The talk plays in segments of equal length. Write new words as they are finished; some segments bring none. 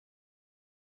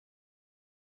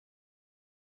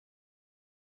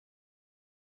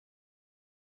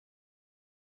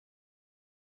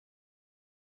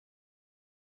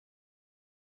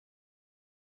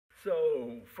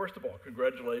So, first of all,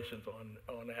 congratulations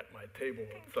on At My Table.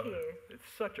 Thank you. It's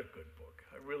such a good book.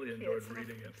 I really Thank you. enjoyed It's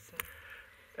reading lovely, it.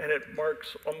 so. And it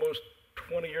marks almost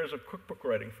 20 years of cookbook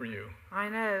writing for you. I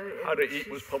know. How to Eat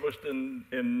was published in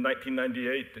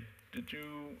 1998. Did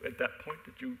you, at that point,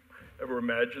 did you ever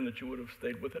imagine that you would have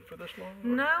stayed with it for this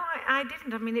long? No, I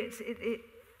didn't. I mean,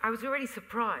 I was already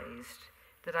surprised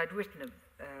that I'd written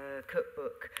a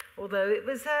cookbook, although it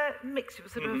was a mix. It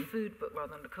was sort of a food book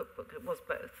rather than a cookbook. It was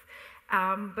both.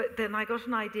 But then I got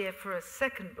an idea for a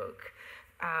second book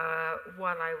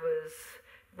while I was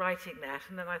writing that,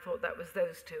 and then I thought that was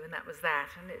those two, and that was that,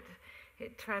 and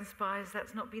it transpires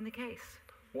that's not been the case.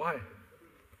 Why?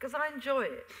 Because I enjoy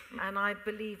it, and I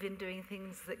believe in doing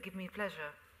things that give me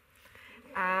pleasure.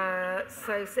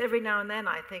 So every now and then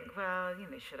I think, well, you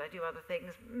know, should I do other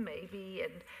things? Maybe,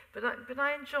 but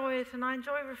I enjoy it, and I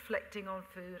enjoy reflecting on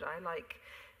food. I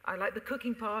like the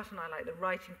cooking part, and I like the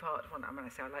writing part. When I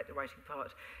say I like the writing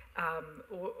part,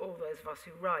 all those of us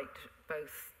who write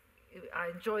both, I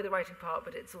enjoy the writing part,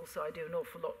 but it's also I do an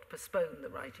awful lot to postpone the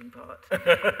writing part.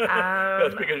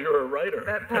 That's because you're a writer.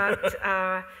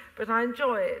 But I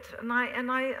enjoy it, and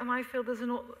I feel there's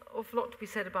an awful lot to be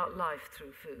said about life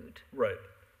through food. Right,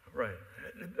 right.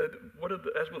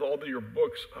 As with all of your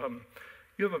books,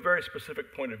 you have a very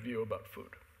specific point of view about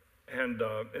food. And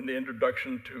in the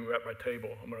introduction to At My Table,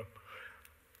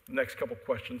 next couple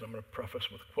questions I'm going to preface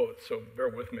with quotes, so bear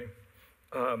with me.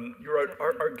 You wrote,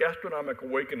 our gastronomic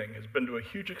awakening has been to a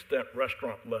huge extent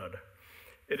restaurant-led.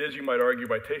 It is, you might argue,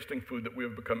 by tasting food that we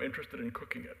have become interested in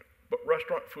cooking it. But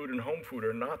restaurant food and home food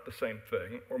are not the same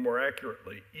thing, or more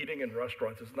accurately, eating in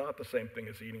restaurants is not the same thing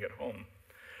as eating at home.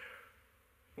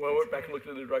 Well, I went back and looked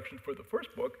at the introduction for the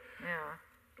first book. Yeah.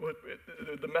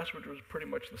 The message was pretty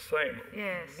much the same.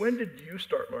 Yes. When did you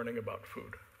start learning about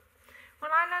food?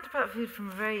 Well, I learned about food from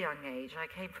a very young age. I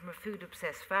came from a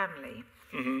food-obsessed family.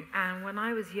 And when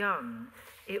I was young,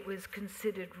 it was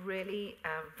considered really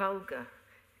vulgar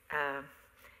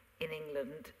in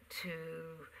England to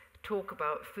talk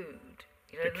about food.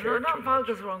 You know, not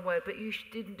vulgar is the wrong word, but you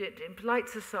didn't do it in polite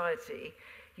society.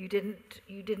 You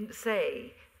didn't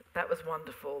say that was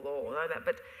wonderful or like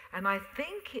that. And I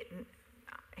think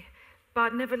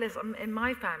but nevertheless, in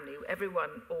my family,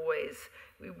 everyone always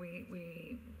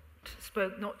we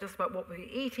spoke not just about what we were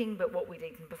eating, but what we'd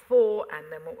eaten before, and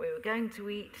then what we were going to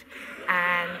eat,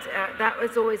 and that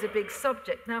was always a big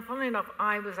subject. Now, funnily enough,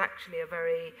 I was actually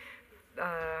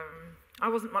I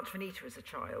wasn't much of an eater as a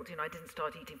child. You know, I didn't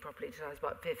start eating properly until I was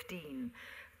about 15,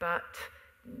 but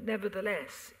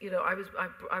nevertheless, you know, I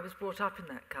was brought up in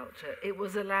that culture. It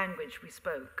was a language we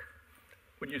spoke.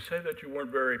 When you say that you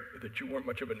weren't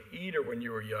much of an eater when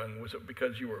you were young, was it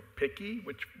because you were picky,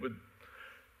 which would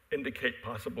indicate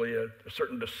possibly a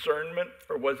certain discernment,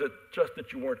 or was it just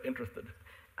that you weren't interested?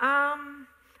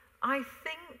 I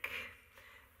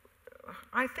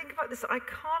think about this, I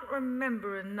can't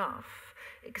remember enough,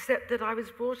 except that I was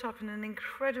brought up in an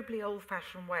incredibly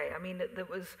old-fashioned way. I mean,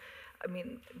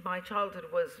 my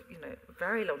childhood was, you know, a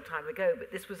very long time ago,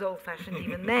 but this was old-fashioned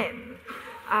even then,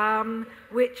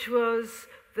 which was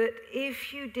that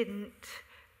if you didn't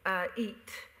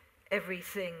eat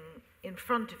everything in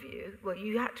front of you, well,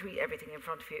 you had to eat everything in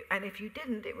front of you, and if you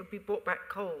didn't, it would be brought back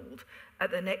cold at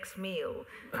the next meal.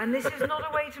 And this is not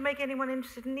a way to make anyone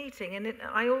interested in eating, and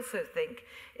I also think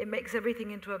it makes everything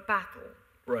into a battle.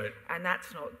 Right. And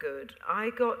that's not good.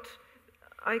 I got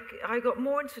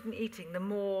more interested in eating the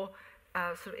more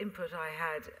sort of input I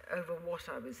had over what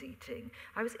I was eating.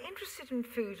 I was interested in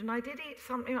food, and I did eat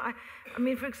something. I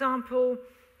mean, for example,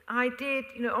 I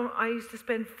used to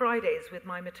spend Fridays with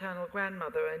my maternal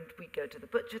grandmother, and we'd go to the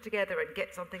butcher together and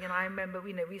get something. And I remember,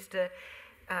 we used to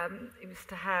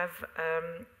have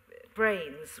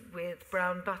brains with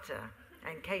brown butter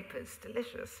and capers,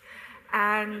 delicious.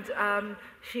 And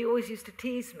she always used to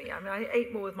tease me. I mean, I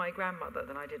ate more with my grandmother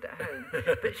than I did at home,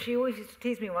 but she always used to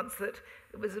tease me once that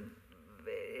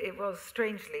it was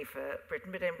strangely for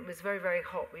Britain, but it was very, very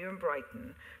hot. We were in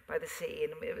Brighton by the sea,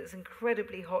 and it was an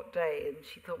incredibly hot day, and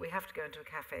she thought, we have to go into a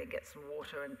cafe and get some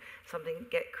water and something,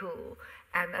 get cool.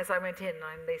 And as I went in,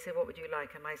 they said, what would you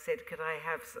like? And I said, could I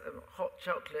have some hot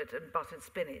chocolate and buttered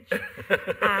spinach?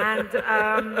 And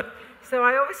so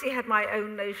I obviously had my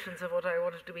own notions of what I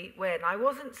wanted to eat when. I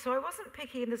wasn't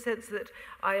picky in the sense that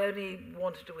I only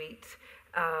wanted to eat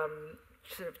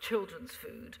sort of children's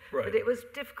food, right. But it was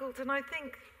difficult, and I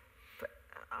think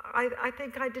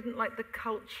I didn't like the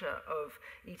culture of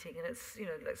eating, and it's, you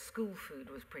know, like school food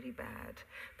was pretty bad.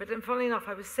 But then, funnily enough,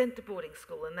 I was sent to boarding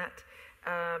school, and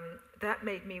that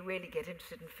made me really get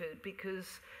interested in food,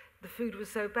 because the food was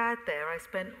so bad there. I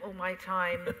spent all my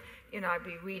time, I'd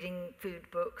be reading food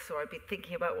books or I'd be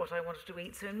thinking about what I wanted to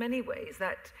eat. So in many ways,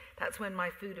 that's when my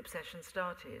food obsession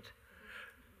started.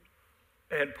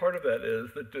 And part of that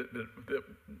is that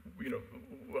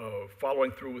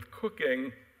following through with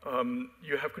cooking,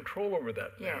 you have control over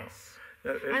that now. Yes.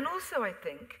 And also I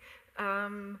think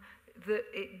that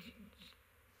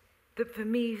for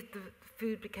me, the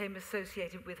food became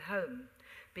associated with home.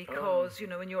 Because,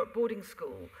 when you're at boarding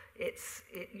school,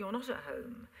 you're not at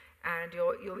home. And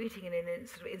you're eating in a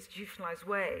sort of institutionalized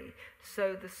way.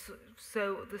 So the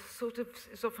sort of,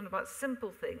 it's often about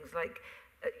simple things like,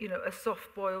 a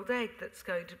soft-boiled egg that's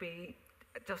going to be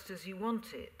just as you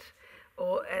want it,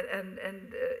 or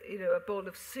a bowl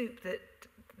of soup that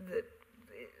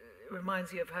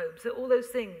reminds you of home. So all those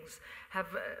things have,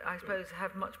 I suppose,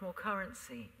 have much more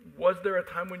currency. Was there a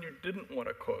time when you didn't want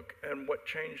to cook, and what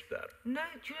changed that? No,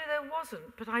 there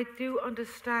wasn't, but I do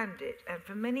understand it. And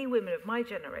for many women of my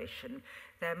generation,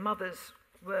 their mothers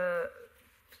were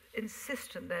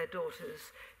insistent their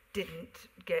daughters didn't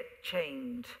get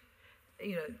chained,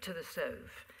 to the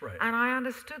stove. Right. And I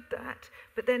understood that,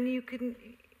 but then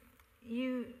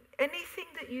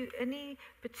any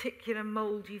particular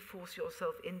mold you force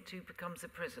yourself into becomes a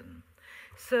prison.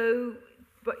 So,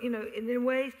 but in a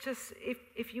way, just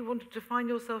if you want to define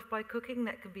yourself by cooking,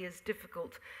 that can be as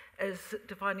difficult as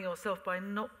defining yourself by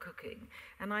not cooking.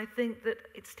 And I think that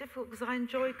it's difficult because I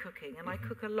enjoy cooking and I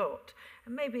cook a lot.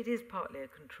 And maybe it is partly a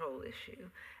control issue.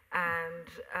 And,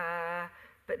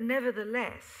 but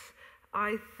nevertheless,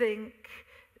 I think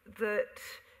that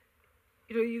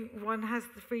one has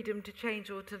the freedom to change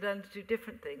or to learn to do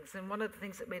different things. And one of the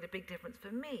things that made a big difference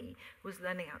for me was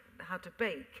learning how to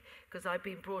bake, because I'd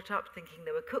been brought up thinking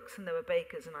there were cooks and there were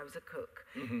bakers, and I was a cook.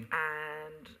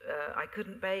 And I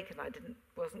couldn't bake, and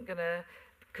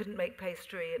couldn't make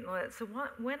pastry and all that. So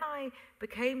when I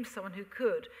became someone who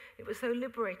could, it was so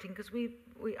liberating, because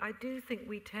I do think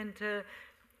we tend to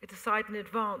decide in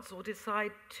advance or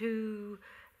decide too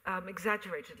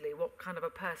exaggeratedly what kind of a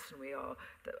person we are.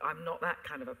 That I'm not that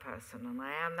kind of a person, and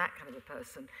I am that kind of a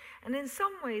person. And in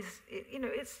some ways,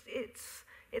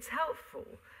 it's helpful,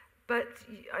 but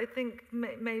I think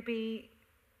maybe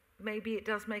it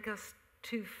does make us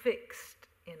too fixed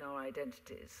in our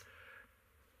identities.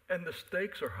 And the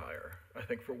stakes are higher, I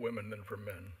think, for women than for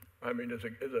men. I mean, as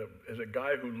a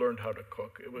guy who learned how to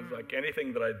cook, it was like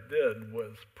anything that I did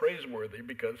was praiseworthy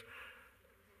because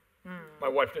my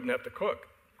wife didn't have to cook.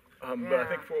 But I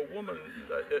think for a woman,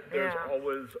 there's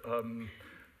always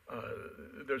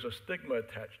there's a stigma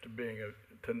attached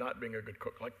to not being a good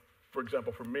cook. Like, for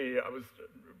example, for me,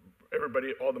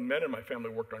 all the men in my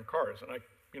family worked on cars, and I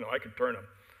could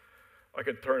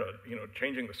turn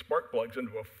changing the spark plugs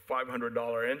into a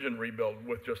 $500 engine rebuild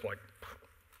with just like,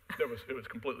 it was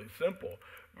completely simple.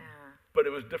 Yeah. But it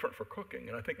was different for cooking,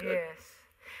 and I think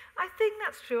I think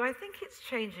that's true. I think it's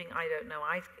changing. I don't know.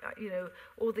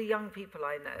 All the young people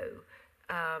I know,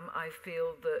 I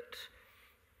feel that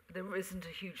there isn't a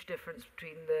huge difference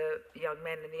between the young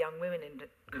men and the young women in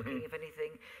cooking, if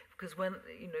anything. Because when,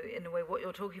 in a way, what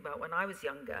you're talking about, when I was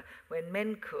younger, when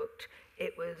men cooked,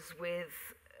 it was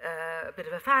with a bit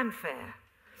of a fanfare.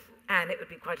 And it would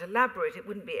be quite elaborate. It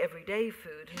wouldn't be everyday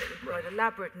food, and it would be quite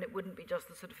elaborate, and it wouldn't be just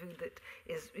the sort of food that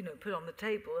is, put on the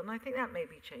table. And I think that may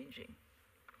be changing.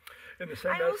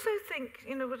 I also think,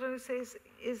 what I would say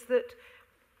is that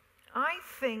I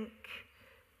think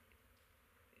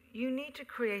you need to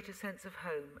create a sense of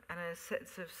home and a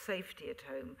sense of safety at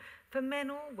home for men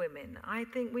or women. I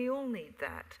think we all need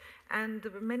that. And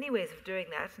there are many ways of doing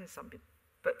that, and some people,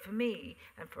 but for me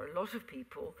and for a lot of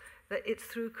people, that it's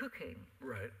through cooking.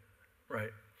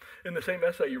 Right. In the same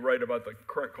essay, you write about the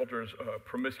current culture's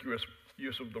promiscuous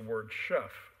use of the word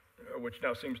chef, which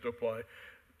now seems to apply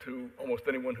to almost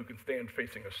anyone who can stand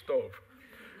facing a stove.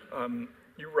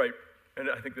 You write, and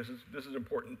I think this is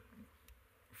important,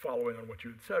 following on what you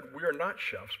had said, we are not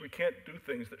chefs. We can't do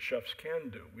things that chefs can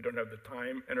do. We don't have the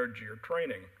time, energy, or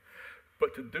training.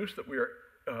 But to deduce that we are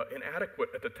inadequate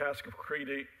at the task of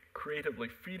creatively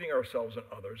feeding ourselves and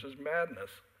others is madness.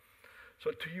 So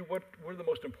to you, what are the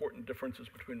most important differences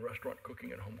between restaurant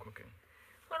cooking and home cooking?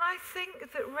 Well, I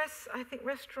think that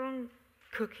restaurant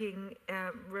cooking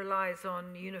relies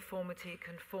on uniformity,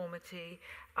 conformity.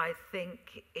 I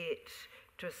think it,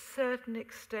 to a certain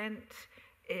extent,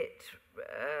 it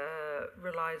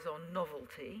relies on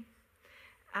novelty,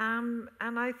 and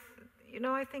I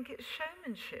think it's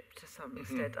showmanship to some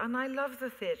extent. And I love the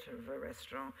theatre of a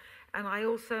restaurant, and I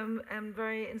also am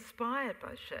very inspired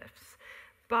by chefs.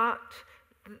 But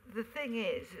the thing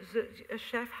is that a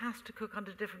chef has to cook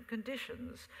under different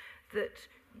conditions that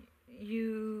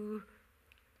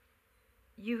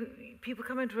people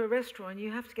come into a restaurant and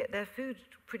you have to get their food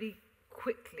pretty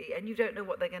quickly and you don't know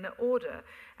what they're going to order.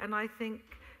 And I think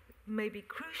maybe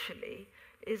crucially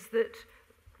is that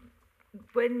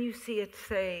when you see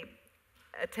say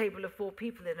a table of 4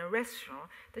 people in a restaurant,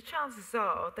 the chances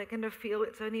are they're going to feel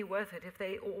it's only worth it if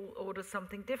they all order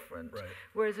something different. Right.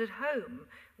 Whereas at home,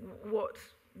 what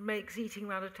makes eating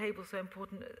around a table so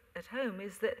important at home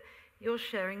is that you're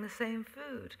sharing the same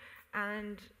food,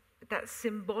 and that's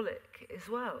symbolic as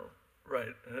well.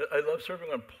 Right. I love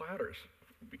serving on platters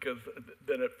because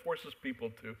then it forces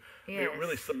people to it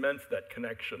really cements that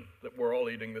connection that we're all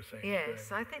eating the same thing.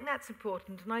 Yes, I think that's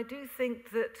important, and I do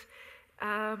think that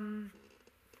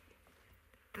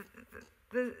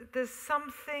there's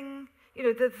something,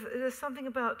 there's something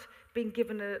about being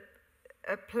given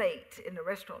a plate in a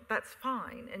restaurant. That's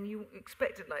fine, and you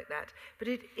expect it like that. But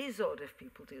it is odd if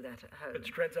people do that at home. It's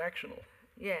transactional.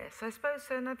 Yes, I suppose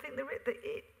so, and I think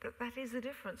that is the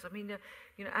difference. I mean,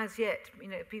 as yet,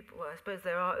 people. Well, I suppose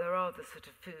there are the sort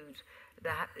of food,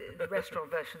 the restaurant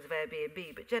versions of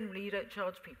Airbnb, but generally you don't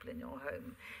charge people in your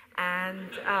home, and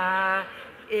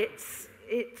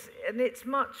it's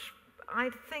much. I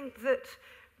think that,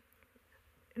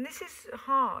 and this is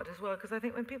hard as well, because I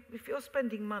think if you're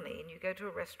spending money and you go to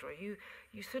a restaurant, you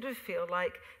sort of feel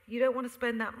like you don't want to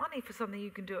spend that money for something you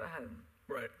can do at home.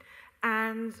 Right.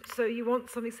 And so you want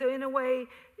something. So in a way,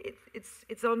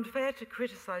 it's unfair to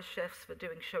criticize chefs for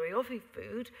doing showy-off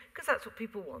food, because that's what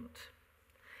people want.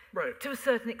 Right. To a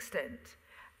certain extent.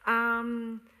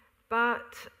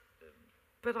 But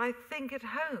I think at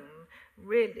home,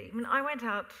 really, I mean, I went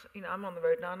out, I'm on the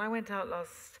road now, and I went out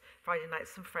last Friday night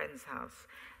to some friend's house,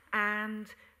 and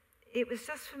it was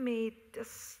just for me,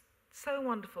 just so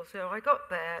wonderful. So I got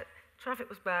there, traffic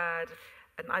was bad,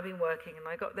 and I've been working, and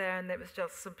I got there, and there was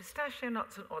just some pistachio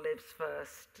nuts and olives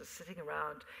first, just sitting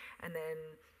around, and then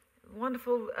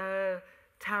wonderful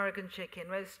tarragon chicken,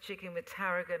 roast chicken with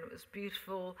tarragon. It was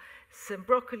beautiful, some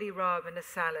broccoli rabe and a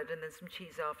salad, and then some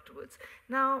cheese afterwards.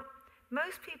 Now,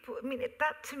 most people,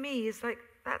 that to me is like,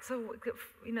 that's a,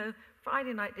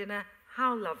 Friday night dinner,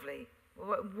 how lovely.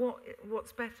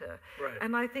 What's better? Right.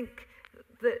 And I think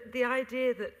that the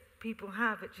idea that people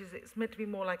have, which is it's meant to be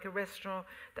more like a restaurant,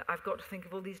 that I've got to think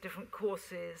of all these different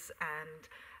courses and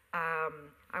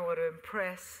I want to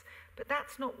impress, but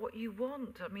that's not what you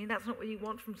want. I mean, that's not what you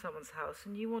want from someone's house,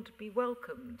 and you want to be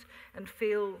welcomed and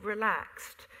feel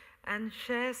relaxed and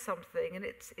share something, and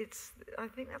I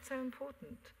think that's so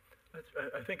important.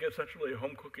 I think essentially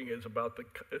home cooking is about the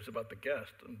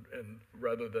guest and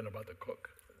rather than about the cook.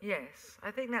 Yes,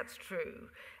 I think that's true,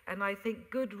 and I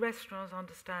think good restaurants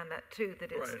understand that too.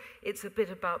 That it's a bit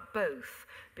about both,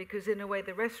 because in a way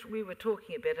we were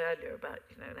talking a bit earlier about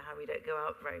how we don't go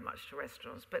out very much to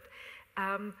restaurants, but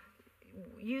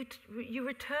you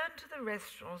return to the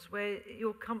restaurants where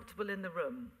you're comfortable in the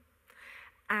room,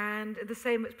 and the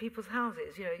same at people's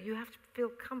houses. You have to feel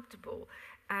comfortable.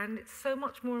 And it's so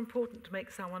much more important to make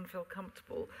someone feel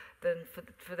comfortable than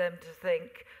for them to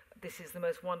think, this is the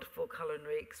most wonderful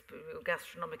culinary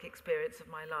gastronomic experience of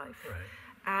my life. Right.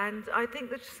 And I think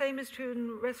the same is true in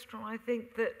a restaurant. I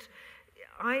think that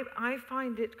I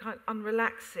find it kind of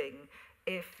unrelaxing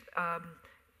if,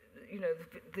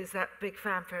 there's that big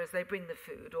fanfare as they bring the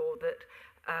food, or that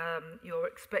you're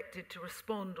expected to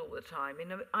respond all the time.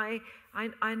 I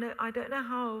don't know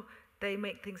how they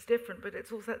make things different, but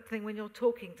it's also that thing when you're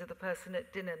talking to the person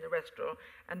at dinner in the restaurant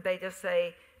and they just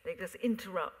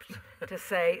interrupt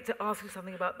to ask you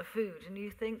something about the food, and you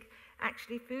think,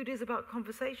 actually, food is about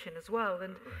conversation as well.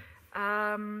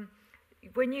 And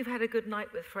when you've had a good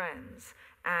night with friends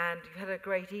and you've had a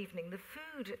great evening, the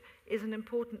food is an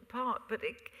important part, but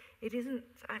it isn't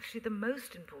actually the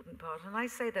most important part, and I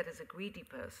say that as a greedy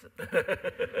person.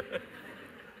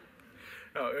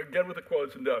 Now, again with the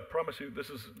quotes, and I promise you this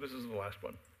is the last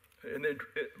one. In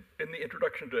the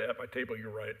introduction to At My Table,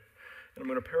 you're right, and I'm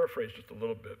going to paraphrase just a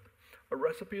little bit. A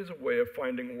recipe is a way of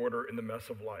finding order in the mess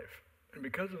of life, and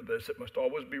because of this, it must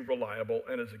always be reliable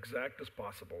and as exact as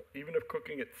possible, even if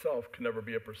cooking itself can never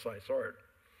be a precise art.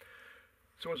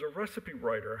 So as a recipe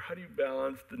writer, how do you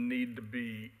balance the need to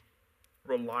be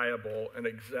reliable and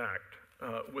exact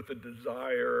with the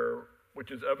desire,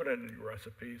 which is evident in your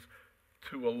recipes,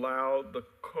 to allow the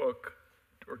cook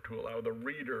or to allow the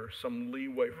reader some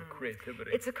leeway for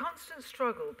creativity? It's a constant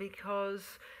struggle,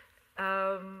 because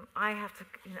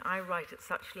I write at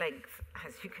such length,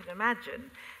 as you can imagine,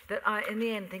 that in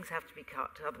the end things have to be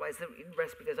cut. Otherwise the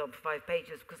recipe goes on for 5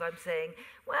 pages, because I'm saying,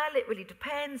 well, it really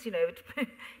depends,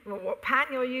 what pan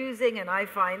you're using, and I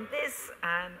find this.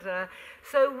 And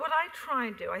so what I try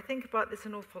and do, I think about this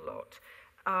an awful lot.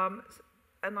 And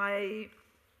I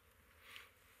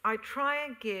try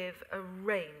and give a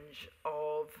range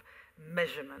of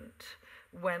measurement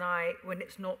when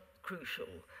it's not crucial.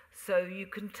 So you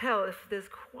can tell if there's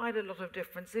quite a lot of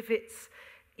difference. If it's,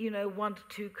 1 to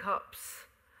 2 cups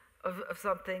of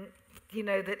something,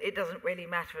 that it doesn't really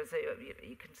matter. So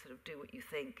you can sort of do what you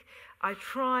think. I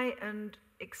try and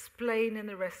explain in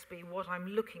the recipe what I'm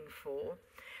looking for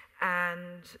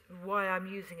and why I'm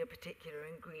using a particular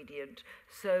ingredient.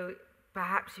 So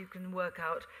perhaps you can work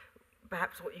out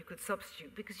what you could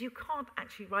substitute, because you can't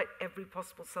actually write every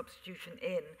possible substitution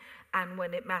in, and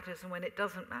when it matters and when it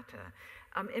doesn't matter.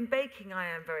 In baking, I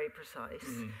am very precise,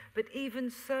 but even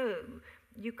so,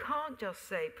 you can't just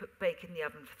say bake in the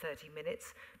oven for 30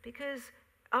 minutes, because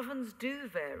ovens do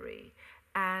vary,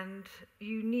 and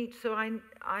you need, so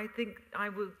I think I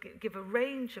will give a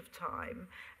range of time,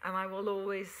 and I will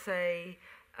always say,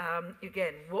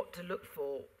 again, what to look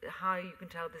for, how you can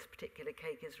tell this particular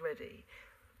cake is ready.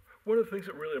 One of the things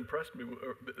that really impressed me,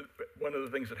 one of the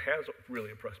things that has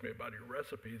really impressed me about your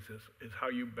recipes is how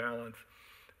you balance.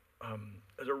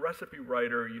 As a recipe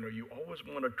writer, you always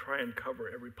want to try and cover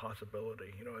every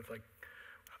possibility. It's like,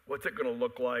 what's it going to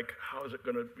look like? How is it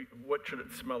going to be? What should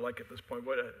it smell like at this point?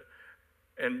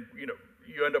 And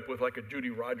you end up with like a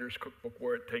Judy Rogers cookbook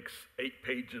where it takes 8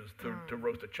 pages to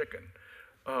roast a chicken.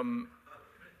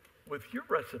 With your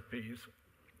recipes,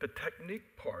 the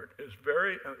technique part is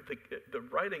the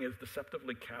writing is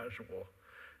deceptively casual,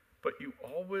 but you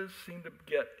always seem to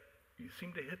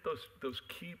hit those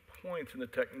key points in the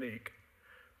technique,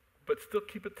 but still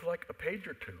keep it to like a page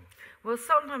or 2. Well,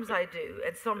 sometimes I do,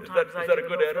 and sometimes I do. Is that a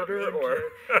good editor,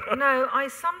 or? No,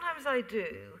 sometimes I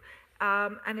do,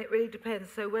 and it really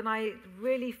depends. So when I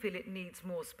really feel it needs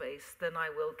more space, then I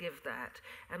will give that,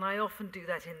 and I often do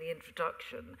that in the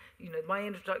introduction. My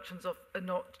introductions are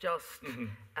not just,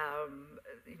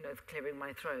 clearing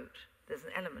my throat. There's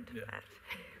an element of that,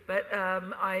 but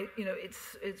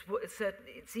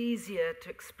it's easier to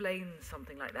explain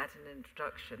something like that in an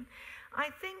introduction. I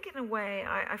think, in a way,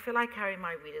 I feel I carry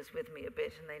my readers with me a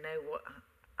bit, and they know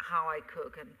how I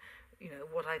cook and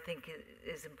what I think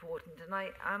is important, and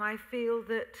I feel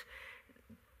that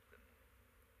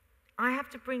I have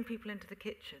to bring people into the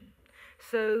kitchen.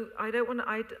 So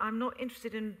I'm not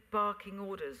interested in barking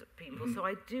orders at people. So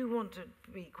I do want to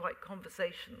be quite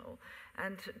conversational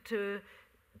and to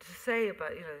say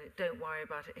about, don't worry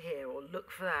about it here or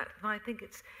look for that. And I think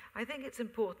it's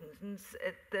important. And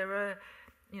there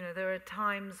are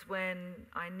times when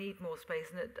I need more space,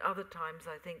 and at other times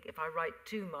I think if I write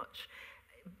too much,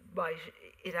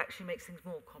 it actually makes things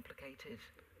more complicated.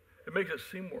 It makes it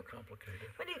seem more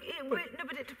complicated. But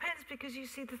it depends, because you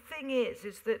see, the thing is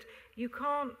that you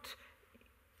can't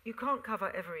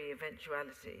cover every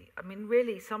eventuality. I mean,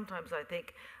 really, sometimes I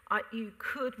think you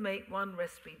could make one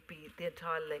recipe be the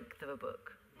entire length of a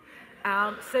book.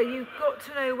 So you've got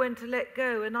to know when to let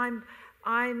go. And I'm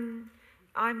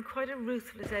quite a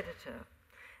ruthless editor,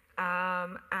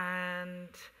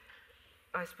 and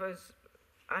I suppose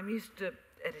I'm used to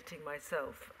editing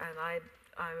myself, and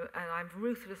I'm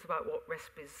ruthless about what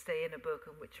recipes stay in a book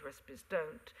and which recipes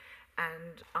don't,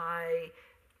 and I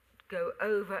go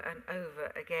over and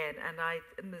over again. And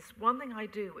there's one thing I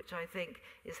do which I think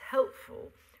is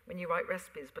helpful when you write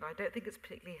recipes, but I don't think it's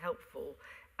particularly helpful,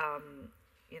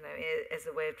 as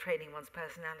a way of training one's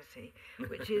personality,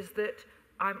 which is that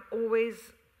I'm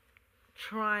always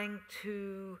trying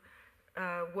to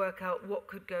work out what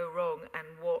could go wrong and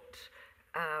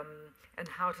and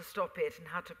how to stop it, and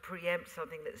how to preempt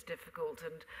something that's difficult,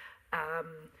 and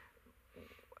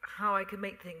how I can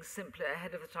make things simpler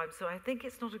ahead of the time. So I think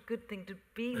it's not a good thing to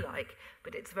be like,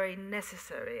 but it's very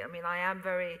necessary. I mean, I'm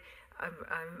very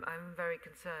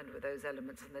concerned with those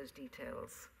elements and those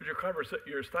details. But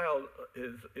your style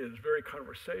is very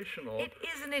conversational. It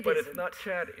is and it but isn't. It's not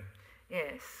chatty.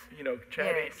 Yes.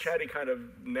 Chatty kind of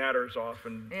natters off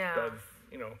and does.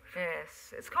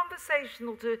 Yes, it's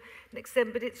conversational to an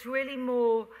extent, but it's really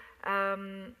more.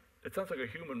 It sounds like a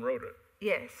human wrote it.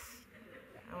 Yes.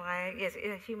 Yes,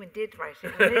 a human did write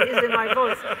it. And it is in my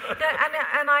voice.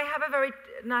 And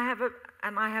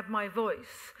I have my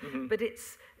voice, but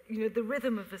it's the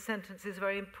rhythm of the sentence is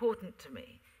very important to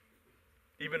me.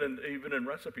 Even in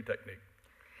recipe technique.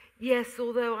 Yes,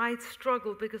 although I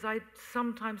struggle because I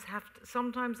sometimes have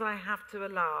to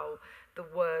allow the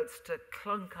words to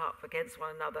clunk up against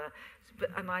one another,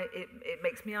 and it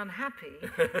makes me unhappy.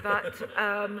 But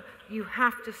you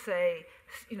have to say,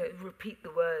 repeat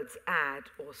the words add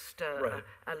or stir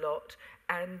a lot,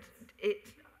 and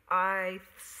I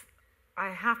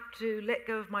have to let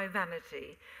go of my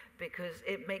vanity, because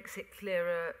it makes it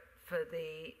clearer for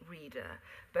the reader.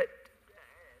 But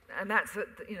and that's that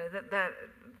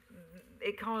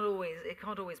it can't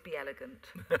always be elegant.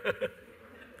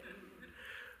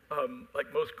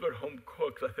 Like most good home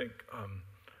cooks, I think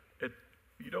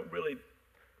you don't really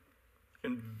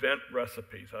invent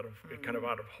recipes out of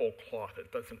whole cloth.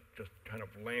 It doesn't just kind of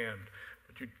land,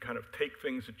 but you kind of take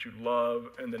things that you love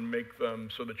and then make them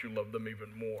so that you love them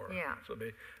even more. Yeah. So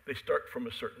they start from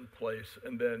a certain place,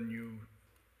 and then you.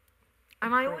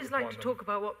 And I always like to talk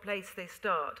about what place they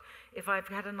start. If I've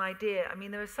had an idea, I mean,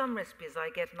 there are some recipes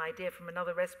I get an idea from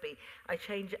another recipe. I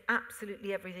change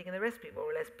absolutely everything in the recipe,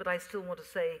 more or less, but I still want to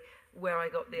say where I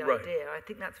got the idea. I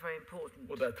think that's very important.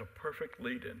 Well, that's a perfect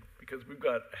lead-in, because we've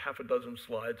got half a dozen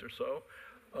slides or so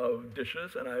of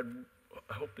dishes, and I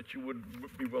hope that you would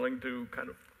be willing to kind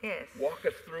of walk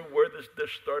us through where this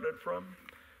dish started from.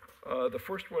 The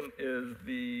first one is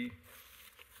the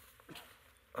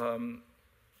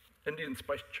Indian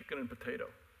spiced chicken and potato.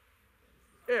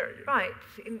 There you go. Right.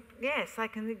 Yes, I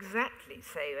can exactly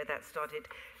say where that started.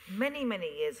 Many,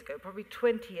 many years ago, probably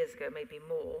 20 years ago, maybe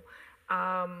more.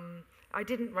 I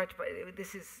didn't write about it.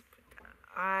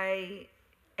 I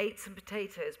ate some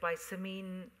potatoes by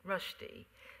Salman Rushdie's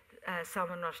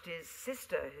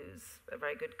sister, who's a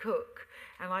very good cook.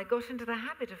 And I got into the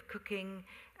habit of cooking,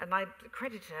 and I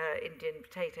credited her Indian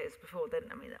potatoes before then.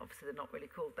 I mean, obviously they're not really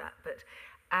called that,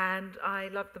 and I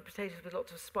loved the potatoes with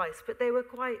lots of spice, but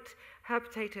her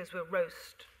potatoes were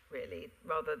roast, really,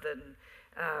 rather than,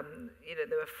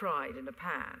 they were fried in a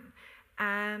pan.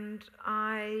 And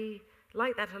I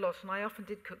liked that a lot, and I often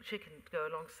did cook chicken to go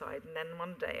alongside. And then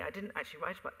one day, I didn't actually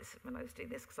write about this when I was doing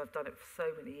this, because I've done it for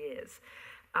so many years.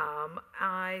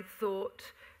 I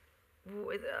thought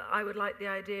I would like the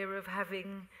idea of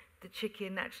having the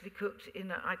chicken actually cooked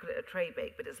I call it a tray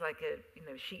bake, but it's like a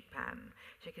sheet pan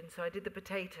chicken. So I did the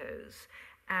potatoes,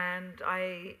 and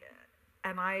I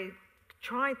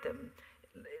tried them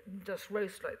just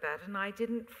roast like that, and I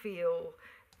didn't feel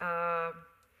I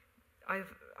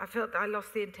felt I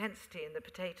lost the intensity in the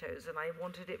potatoes, and I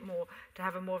wanted it to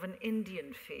have more of an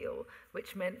Indian feel,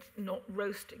 which meant not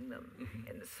roasting them. Mm-hmm.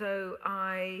 And so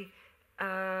I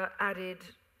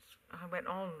went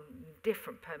on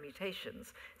different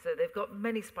permutations. So they've got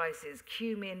many spices: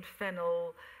 cumin,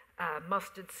 fennel,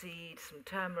 mustard seed, some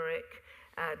turmeric,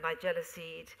 Nigella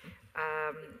seed,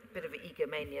 bit of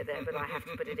egomania there, but I have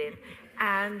to put it in.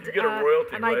 And you get a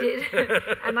royalty, and right? I did,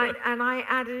 and I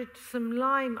added some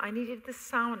lime. I needed the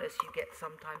sourness you get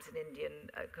sometimes in Indian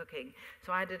cooking,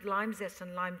 so I added lime zest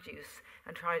and lime juice,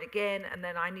 and tried again. And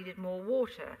then I needed more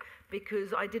water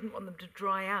because I didn't want them to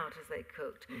dry out as they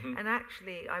cooked. Mm-hmm. And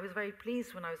actually, I was very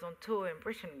pleased when I was on tour in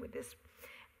Britain with this,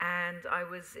 and I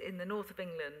was in the north of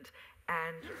England,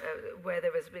 and where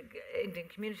there was a big Indian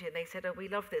community, and they said, "Oh, we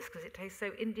love this because it tastes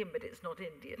so Indian, but it's not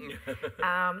Indian."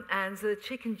 And so the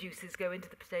chicken juices go into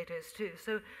the potatoes too.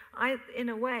 So in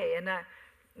a way,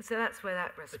 so that's where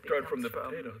that recipe comes from. It started from the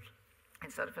potatoes.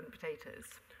 It started from the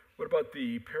potatoes. What about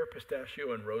the pear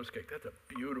pistachio and rose cake? That's a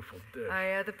beautiful dish.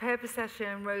 The pear pistachio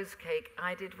and rose cake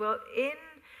I did. Well,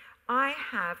 I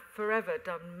have forever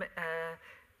done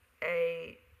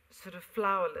a sort of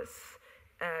flourless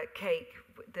cake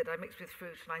that I mixed with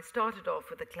fruit, and I started off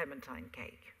with a clementine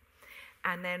cake.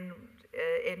 And then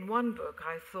in one book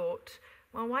I thought,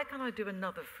 well, why can't I do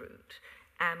another fruit?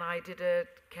 And I did a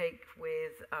cake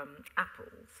with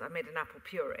apples. I made an apple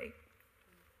puree,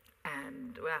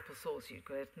 and apple sauce you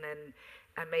could, and then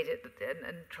I made it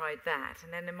and tried that.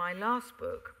 And then in my last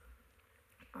book,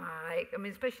 I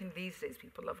mean, especially these days,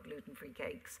 people love gluten-free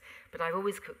cakes, but I've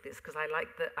always cooked this because I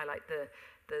like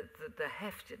the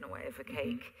heft in a way of a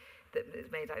cake that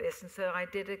is made like this. And so I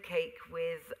did a cake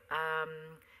with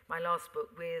my last book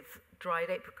with dried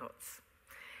apricots,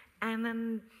 and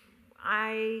then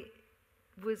I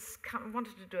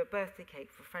wanted to do a birthday cake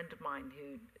for a friend of mine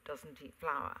who doesn't eat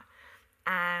flour,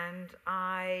 and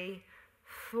I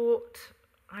thought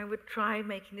I would try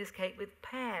making this cake with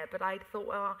pear, but I thought,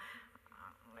 well,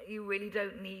 you really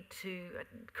don't need to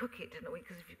cook it in a way,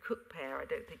 because if you cook pear, I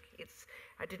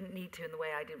didn't need to in the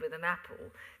way I did with an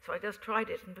apple. So I just tried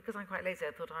it, and because I'm quite lazy,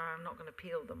 I thought, I'm not going to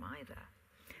peel them either.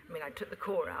 I mean, I took the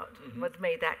core out, but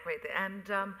made that great. And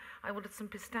I wanted some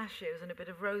pistachios and a bit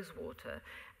of rose water.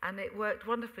 and it worked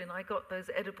wonderfully. And I got those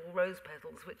edible rose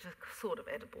petals, which are sort of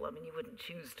edible. I mean, you wouldn't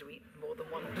choose to eat more than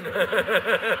one,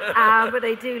 but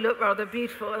they do look rather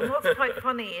beautiful. And what's quite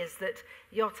funny is that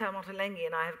Yotam Ottolenghi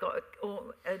and I have got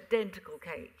an identical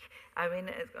cake. I mean,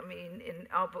 in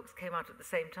our books came out at the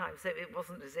same time, so it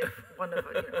wasn't as if one of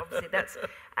obviously that's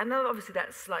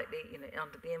slightly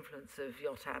under the influence of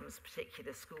Yotam's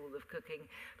particular school of cooking.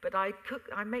 But I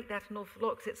make that an awful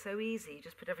lot because it's so easy. You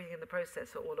just put everything in the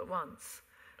processor all at once,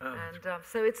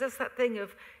 so it's just that thing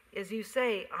of, as you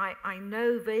say, I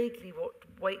know vaguely what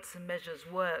weights and measures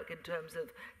work in terms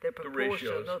of their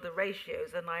proportion or the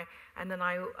ratios, and then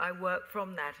I work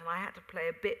from that, and I had to play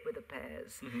a bit with the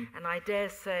pears, and I dare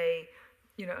say,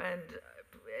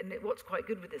 what's quite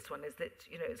good with this one is that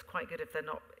it's quite good if they're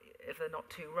not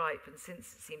too ripe, and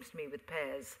since it seems to me with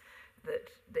pears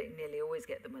that they nearly always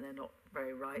get them when they're not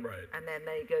very ripe, and then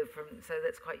they go so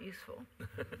that's quite useful.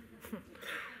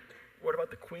 What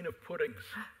about the Queen of Puddings?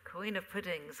 Queen of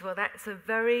Puddings. Well, that's a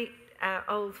very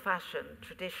old-fashioned,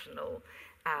 traditional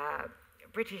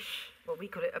British, well, we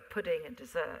call it a pudding and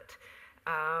dessert.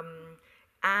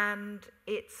 And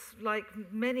it's like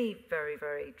many very,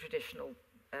 very traditional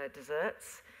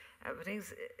desserts.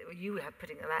 Puddings, you have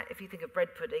pudding like that. If you think of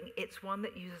bread pudding, it's one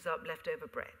that uses up leftover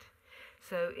bread.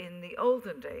 So in the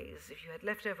olden days, if you had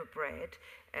leftover bread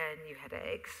and you had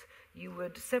eggs, you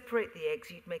would separate the eggs,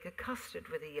 you'd make a custard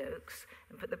with the yolks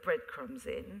and put the breadcrumbs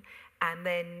in, and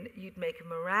then you'd make a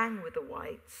meringue with the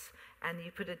whites, and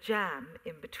you put a jam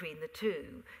in between the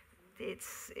two.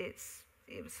 It's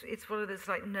one of those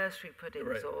like nursery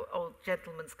puddings or old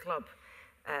gentleman's club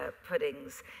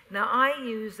puddings. Now I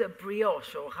use a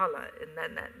brioche or challah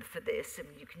for this, and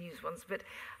you can use ones, but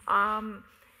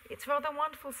it's rather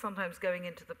wonderful sometimes going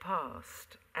into the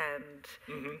past and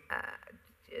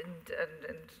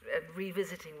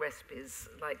revisiting recipes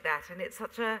like that, and it's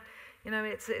such a,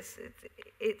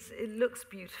 it looks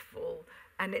beautiful,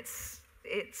 and it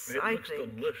looks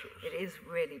delicious. It is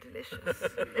really delicious.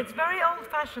 It's very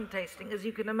old-fashioned tasting, as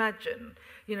you can imagine.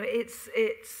 It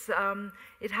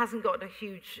hasn't got a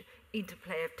huge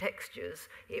interplay of textures.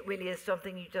 It really is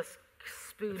something you just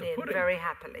spoon in very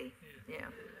happily. Yeah.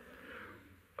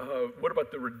 What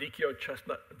about the radicchio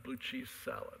chestnut and blue cheese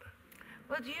salad?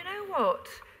 Well, do you know what?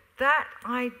 That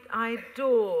I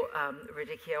adore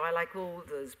radicchio. I like all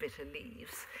those bitter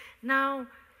leaves. Now,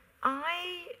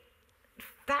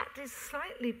 that is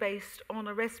slightly based on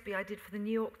a recipe I did for the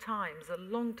New York Times a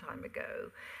long time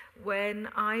ago, when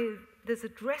there's a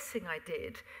dressing I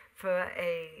did for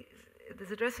a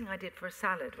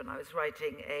salad when I was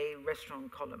writing a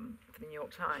restaurant column for the New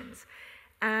York Times,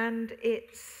 and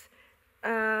it's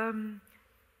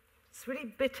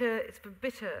really bitter. It's for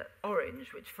bitter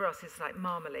orange, which for us is like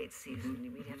marmalade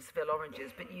season. We have Seville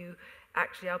oranges, but you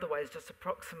actually otherwise just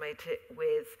approximate it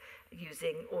with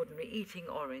using ordinary eating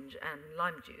orange and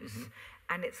lime juice.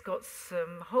 And it's got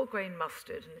some whole grain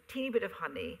mustard and a teeny bit of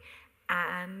honey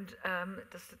and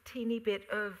just a teeny bit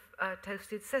of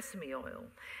toasted sesame oil.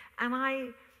 And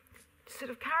I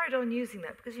sort of carried on using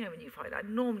that because, when you find out,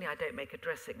 normally I don't make a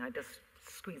dressing. I just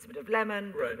squeeze a bit of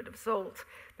lemon, a bit of salt,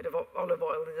 a bit of olive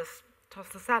oil, and just toss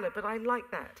the salad. But I like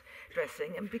that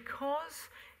dressing, and because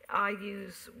I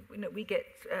use, we get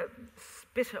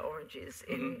bitter oranges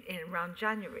in around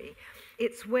January.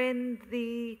 It's when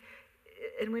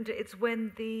in winter, it's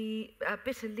when the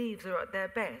bitter leaves are at their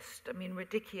best. I mean,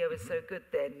 radicchio is so good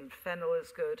then, fennel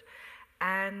is good,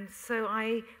 and so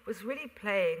I was really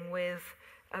playing with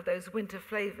those winter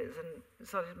flavours and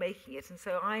started making it. And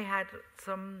so I had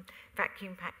some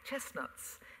vacuum-packed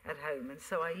chestnuts at home, and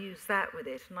so I used that with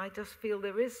it. And I just feel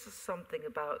there is just something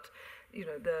about,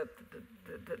 the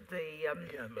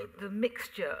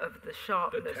mixture of the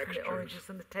sharpness and the oranges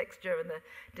and the texture and the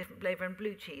different flavour, and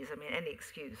blue cheese. I mean, any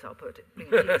excuse, I'll put it, blue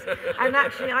cheese. And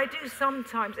actually, I do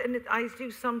sometimes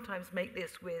make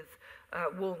this with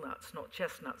walnuts, not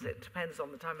chestnuts. It depends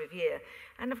on the time of year.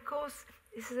 And of course,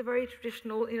 this is a very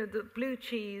traditional, the blue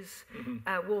cheese,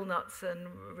 walnuts and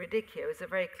radicchio is a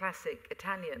very classic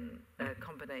Italian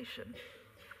combination.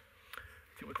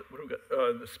 What do we got?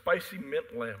 The spicy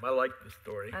mint lamb. I like this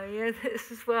story. Oh yeah,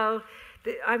 this is,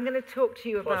 I'm going to talk to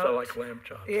you about... Plus I like lamb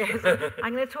chops. Yes,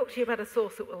 I'm going to talk to you about a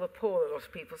sauce that will appall a lot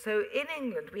of people. So in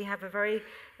England, we have a very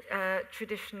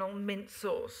traditional mint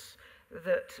sauce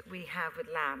that we have with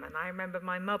lamb. And I remember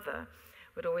my mother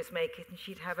would always make it, and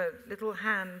she'd have a little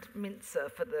hand mincer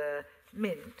for the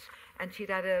mint, and she'd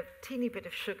add a teeny bit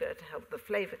of sugar to help the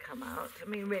flavour come out. I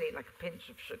mean, really like a pinch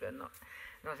of sugar,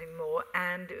 nothing more.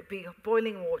 And it would be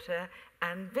boiling water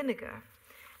and vinegar.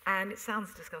 And it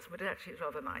sounds disgusting, but actually it's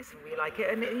rather nice, and we like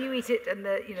it. And you eat it, and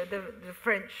the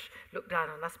French look down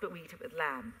on us, but we eat it with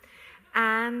lamb.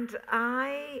 And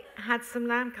I had some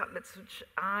lamb cutlets, which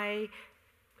I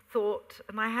thought,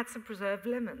 and I had some preserved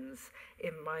lemons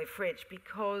in my fridge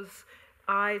because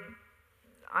I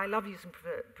love using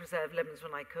preserved lemons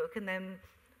when I cook, and then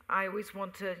I always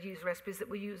want to use recipes that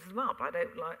will use them up.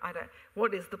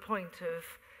 What is the point of,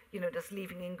 just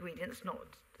leaving ingredients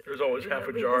not... There's always half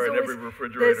a jar in every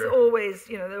refrigerator. There's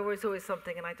always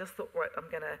something, and I just thought, right, I'm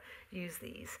going to use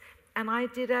these. And I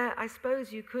did I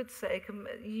suppose you could say,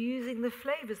 using the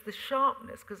flavors, the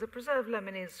sharpness, because a preserved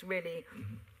lemon is really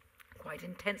quite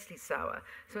intensely sour.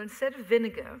 So instead of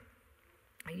vinegar,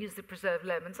 I used the preserved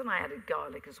lemons, and I added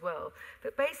garlic as well.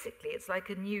 But basically, it's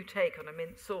like a new take on a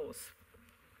mint sauce.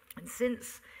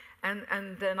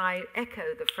 And then I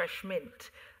echo the fresh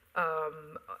mint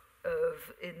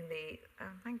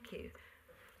thank you.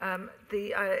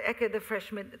 I echo the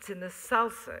fresh mint that's in the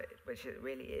salsa, which it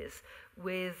really is,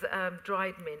 with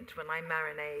dried mint when I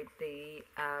marinate the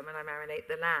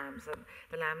lambs.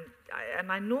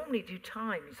 And I normally do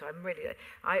thyme, so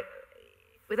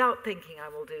without thinking, I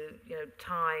will do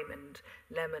thyme and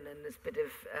lemon and this bit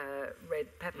of red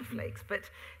pepper flakes. But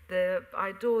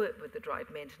I do it with the dried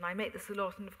mint, and I make this a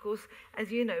lot. And of course,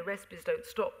 as you know, recipes don't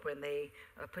stop when they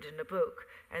are put in a book.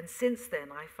 And since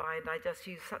then, I find I just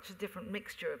use such a different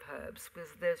mixture of herbs,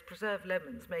 because those preserved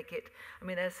lemons make it.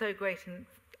 They're so great, and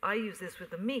I use this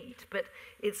with the meat, but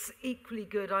it's equally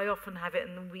good. I often have it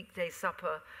in the weekday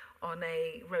supper on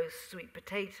a roast sweet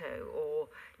potato, or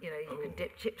you can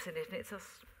dip chips in it, and it's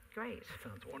just great. That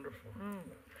sounds wonderful.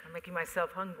 I'm making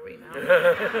myself hungry now.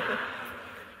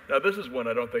 Now this is one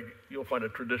I don't think you'll find a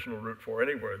traditional root for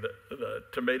anywhere, the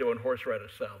tomato and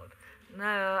horseradish salad. No,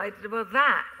 I'm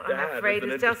afraid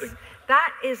is it's just,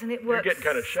 that isn't, it works. You're getting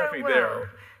kind of so chefy well. there.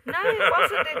 No, it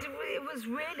wasn't. It was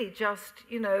really just,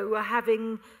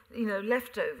 having,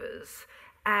 leftovers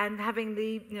and having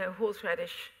the,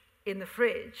 horseradish in the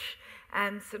fridge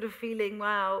and sort of feeling,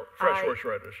 Fresh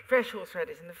horseradish. Fresh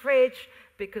horseradish in the fridge,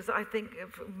 because I think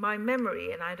my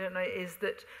memory, and I don't know, is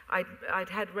that I'd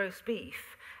had roast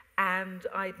beef and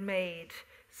I'd made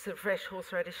some fresh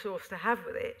horseradish sauce to have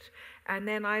with it. And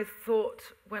then I thought,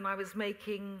 when I was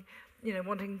making,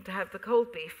 wanting to have the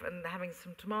cold beef and having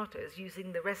some tomatoes,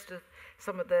 using the rest of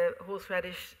some of the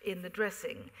horseradish in the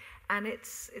dressing. And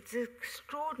it's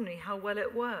extraordinary how well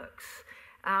it works.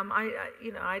 I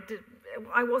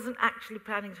wasn't actually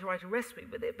planning to write a recipe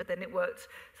with it, but then it worked.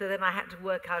 So then I had to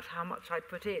work out how much I'd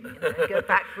put in, and go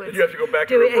backwards. You have to go back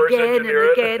do and it reverse again engineer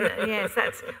and again. Yes,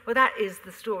 that is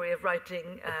the story of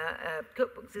writing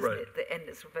cookbooks, isn't it? The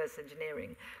endless reverse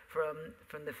engineering from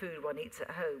the food one eats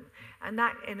at home, and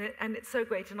it's so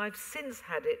great. And I've since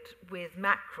had it with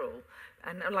mackerel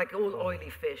and like all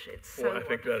oily fish. It's so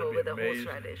wonderful with the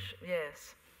horseradish.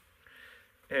 Yes.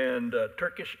 And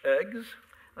Turkish eggs.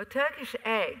 Well, Turkish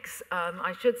eggs,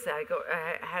 I should say,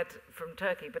 I had from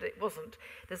Turkey, but it wasn't.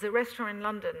 There's a restaurant in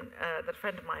London that a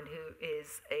friend of mine who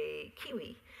is a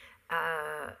Kiwi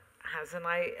has, and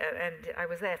I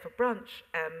was there for brunch,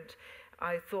 and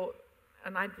I thought,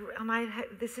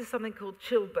 this is something called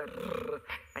chilber,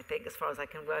 I think, as far as I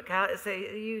can work out. So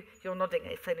you're nodding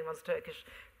if anyone's Turkish.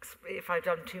 If I've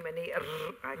done too many,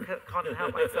 I can't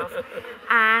help myself.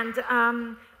 And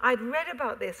I'd read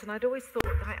about this, and I'd always thought,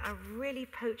 I really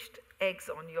poached eggs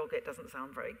on yogurt doesn't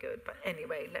sound very good, but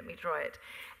anyway, let me try it.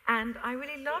 And I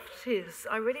really loved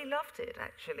it,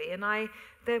 actually. And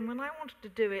then when I wanted to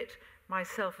do it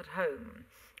myself at home,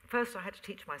 first I had to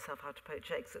teach myself how to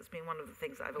poach eggs. That's been one of the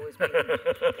things I've always been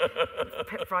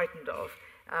frightened of.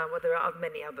 Well, there are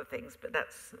many other things, but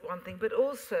that's one thing. But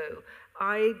also,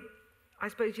 I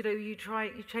suppose, you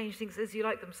change things as you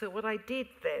like them. So what I did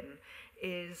then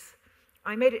is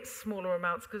I made it smaller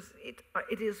amounts, because it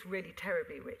is really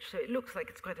terribly rich. So it looks like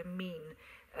it's quite a mean,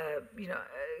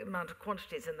 amount of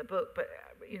quantities in the book. But,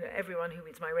 everyone who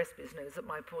reads my recipes knows that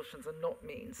my portions are not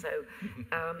mean. So,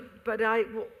 but I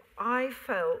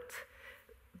felt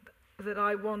that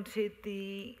I wanted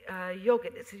the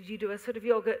yogurt. You do a sort of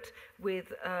yogurt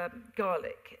with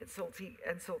garlic, salt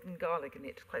and garlic in it.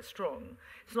 It's quite strong.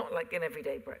 It's not like an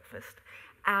everyday breakfast.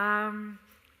 And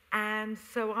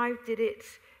so I did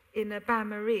it in a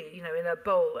bain-marie, in a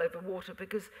bowl over water,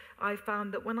 because I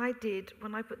found that when I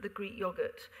put the Greek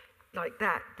yogurt like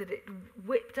that it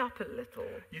whipped up a little.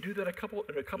 You do that in a couple of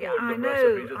the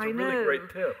recipes. It's a really great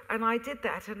tip. And I did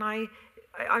that, and I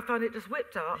found it just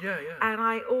whipped up. Yeah. And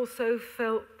I also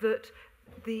felt that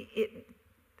it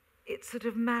it sort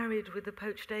of married with the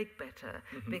poached egg better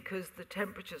because the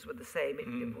temperatures were the same.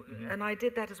 And I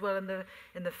did that as well in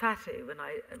the fatty when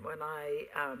I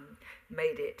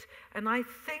made it. And I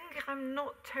think I'm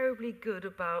not terribly good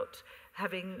about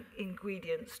having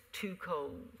ingredients too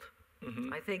cold.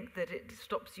 I think that it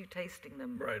stops you tasting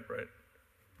them. Right.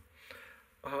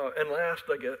 And last,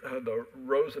 I get the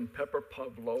rose and pepper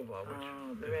pavlova, which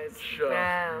is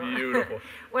just beautiful.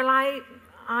 Well,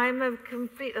 I'm a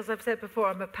complete, as I've said before,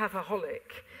 I'm a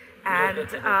pavaholic. And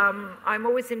I'm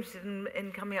always interested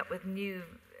in coming up with new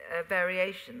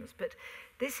variations. But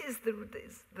this is the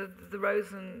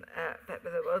rose and pepper.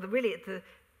 Well, really,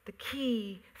 the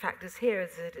key factors here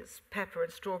is that it's pepper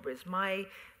and strawberries. My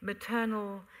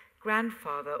maternal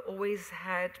grandfather always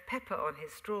had pepper on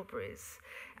his strawberries.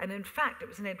 And in fact, it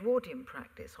was an Edwardian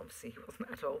practice. Obviously, he wasn't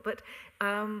at all. But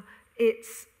and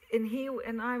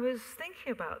I was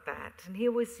thinking about that. And he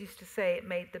always used to say it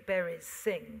made the berries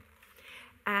sing.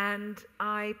 And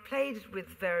I played with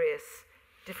various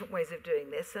different ways of doing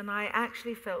this. And I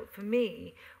actually felt, for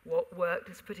me, what worked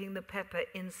is putting the pepper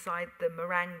inside the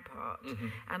meringue part.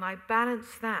 And I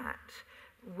balanced that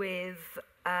with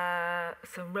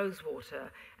some rose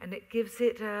water, and it gives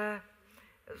it a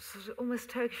sort of almost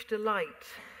Turkish delight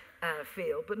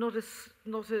feel, but not as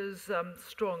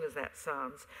strong as that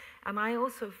sounds. And I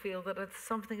also feel that there's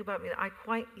something about me that I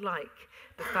quite like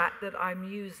the fact that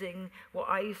I'm using what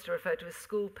I used to refer to as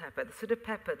school pepper, the sort of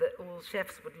pepper that all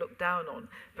chefs would look down on,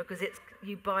 because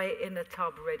you buy it in a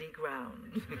tub ready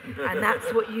ground. And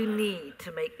that's what you need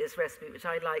to make this recipe, which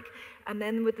I like. And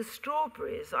then with the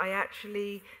strawberries, I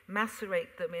actually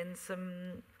macerate them in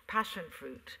some passion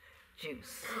fruit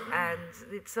juice. And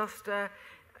it's just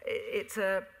it's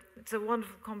a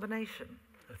wonderful combination.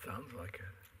 That sounds like it.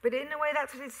 But in a way,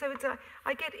 that's what it is. So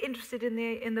I get interested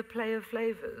in the play of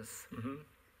flavors.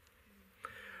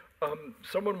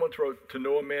 Someone once wrote, "To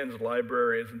know a man's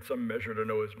library is in some measure to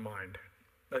know his mind."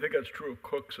 I think that's true of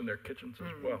cooks and their kitchens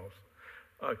as well.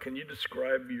 Can you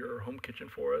describe your home kitchen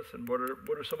for us, and what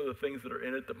are some of the things that are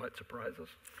in it that might surprise us?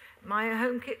 My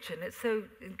home kitchen, it's so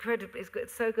incredible. It's got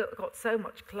so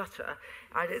much clutter,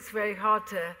 and it's very hard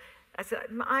to.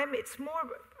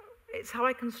 It's how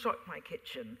I construct my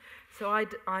kitchen. So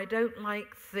I don't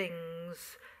like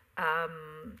things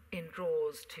in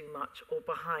drawers too much or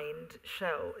behind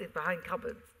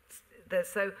cupboards.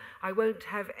 So I don't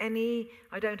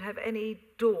have any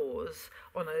doors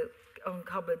on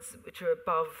cupboards which are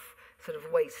above sort of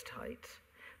waist height,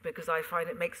 because I find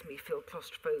it makes me feel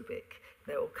claustrophobic.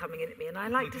 They're all coming in at me, and I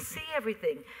like to see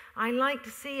everything. I like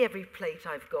to see every plate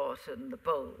I've got and the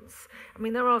bowls. I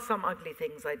mean, there are some ugly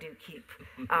things I do keep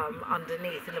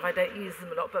underneath, and if I don't use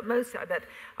them a lot, but mostly that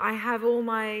I have all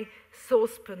my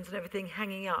saucepans and everything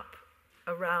hanging up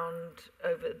around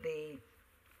over the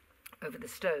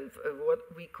stove, over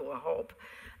what we call a hob.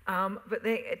 But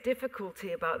the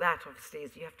difficulty about that, obviously,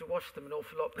 is you have to wash them an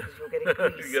awful lot because you're getting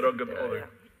grease. You get all good oil.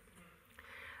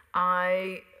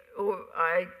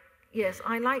 Yes,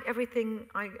 I like everything.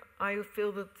 I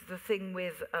feel that the thing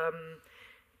with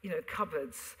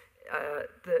cupboards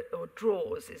or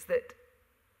drawers is that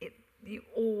you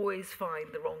always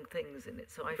find the wrong things in it.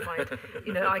 So I find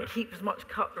I keep as much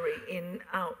cutlery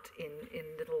out in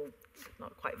little,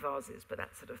 not quite vases, but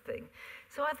that sort of thing.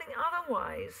 So I think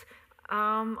otherwise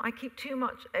I keep too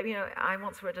much. I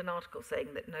once read an article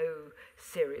saying that no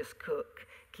serious cook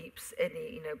keeps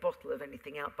any bottle of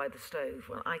anything out by the stove.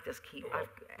 Well, I just keep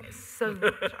so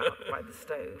much out by the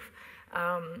stove.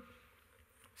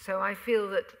 So I feel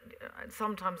that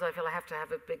sometimes I have to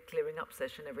have a big clearing up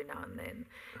session every now and then.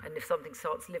 And if something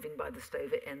starts living by the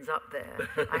stove, it ends up there.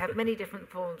 I have many different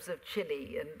forms of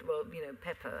chili and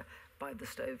pepper by the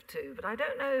stove too. But I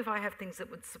don't know if I have things that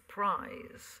would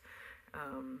surprise.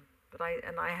 But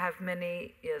I have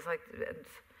many. Yes,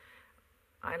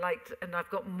 and I've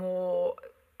got more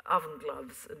oven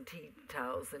gloves and tea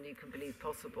towels than you can believe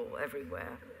possible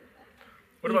everywhere.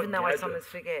 Even though gadgets? I sometimes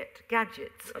forget.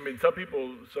 Gadgets. I mean,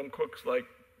 some cooks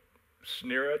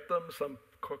sneer at them. Some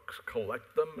cooks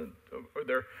collect them. And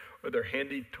are there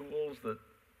handy tools that?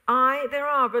 There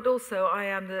are, but also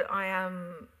I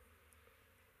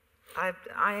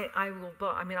will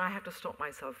buy. I mean, I have to stop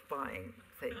myself buying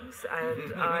things.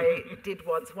 And I did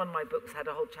once. One of my books had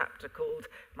a whole chapter called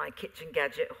 "My Kitchen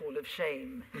Gadget Hall of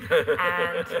Shame,"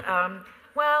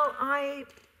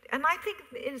 and I think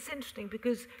it's interesting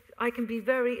because I can be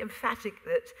very emphatic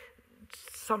that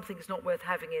something's not worth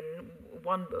having in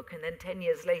one book, and then 10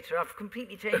 years later I've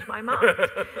completely changed my mind.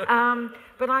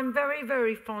 But I'm very,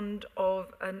 very fond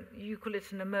of you call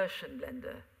it an immersion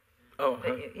blender. Oh,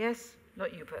 Yes?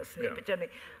 Not you personally, but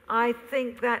generally. I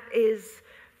think that is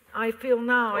I feel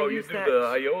now I Oh, you use do that. the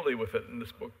aioli with it in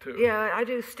this book too. Yeah, I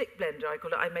do stick blender, I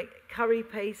call it. I make curry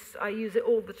paste. I use it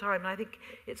all the time. And I think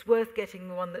it's worth getting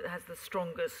the one that has the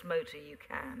strongest motor you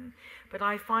can. But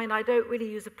I find I don't really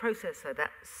use a processor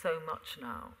that so much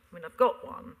now. I mean, I've got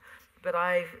one, but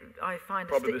I find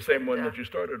Probably a the stick same one blender- that you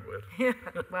started with. Yeah,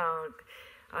 well,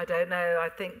 I don't know. I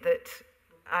think that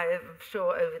I'm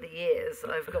sure over the years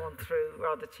I've gone through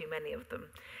rather too many of them.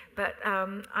 But I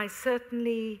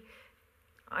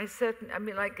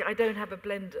mean, like, I don't have a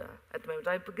blender at the moment.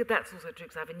 That's also true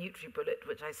because I have a NutriBullet,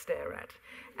 which I stare at.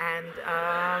 And,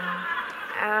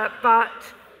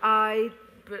 but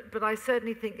I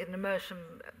certainly think an immersion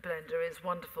blender is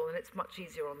wonderful, and it's much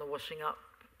easier on the washing up.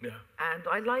 Yeah. And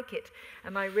I like it.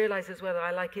 And I realise as well that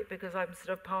I like it because I'm sort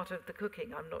of part of the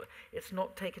cooking. It's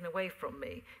not taken away from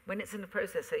me. When it's in the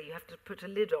processor, you have to put a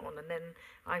lid on, and then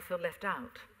I feel left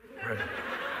out. Right.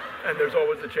 And there's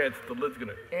always a chance that the lid's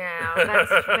gonna. Yeah,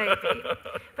 that's maybe.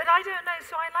 But I don't know,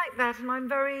 so I like that, and I'm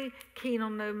very keen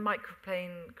on the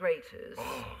microplane graters.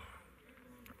 Oh.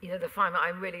 You know, the fine, I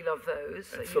really love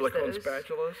those. I And use silicone those.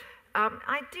 spatulas.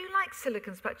 I do like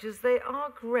silicone spatulas. They are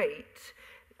great.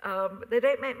 They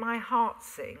don't make my heart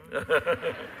sing. But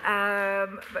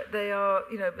they are,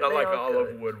 you know, but Not they like are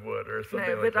olive good. wood or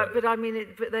something No, like that. but I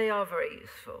mean, but they are very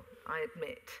useful, I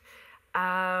admit.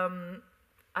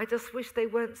 I just wish they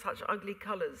weren't such ugly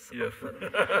colours Yes. often.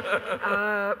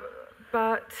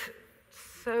 But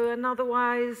so, and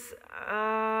otherwise,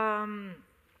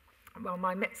 well,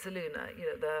 my Mezzaluna, you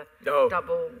know, the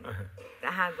double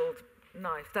handled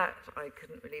knife, that I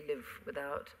couldn't really live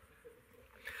without.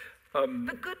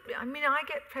 But good, I mean, I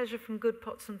get pleasure from good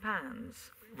pots and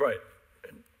pans. Right.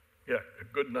 And, yeah,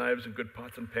 good knives and good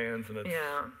pots and pans, and it's.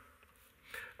 Yeah.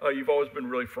 You've always been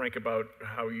really frank about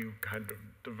how you kind of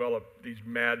develop these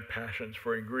mad passions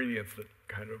for ingredients that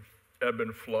kind of ebb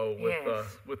and flow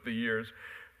with the years.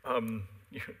 I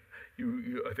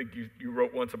think you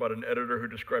wrote once about an editor who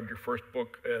described your first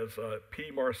book as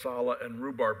pea marsala and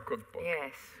rhubarb cookbook.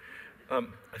 Yes.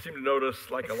 I seem to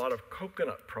notice like a lot of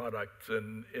coconut products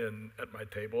in at my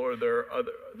table. Are there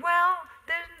other? Well,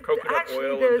 coconut actually,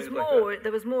 oil there and was things like more.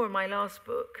 There was more in my last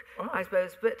book, Oh. I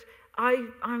suppose. But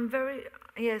I'm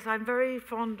very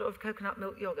fond of coconut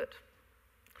milk yogurt,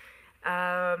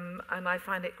 and I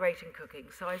find it great in cooking.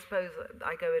 So I suppose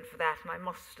I go in for that, and I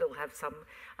must still have some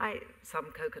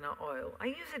coconut oil. I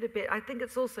use it a bit. I think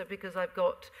it's also because I've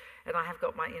got I've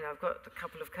got a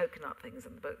couple of coconut things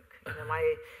in the book.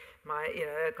 You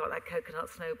know, I've got that coconut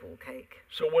snowball cake.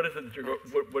 So what is it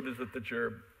that what is it that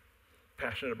you're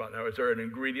passionate about now? Is there an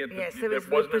ingredient Yes, that, there was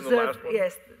that wasn't in the last one?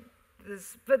 Yes,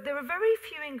 but there are very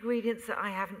few ingredients that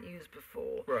I haven't used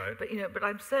before. Right. But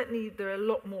there are a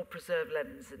lot more preserved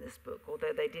lemons in this book,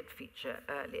 although they did feature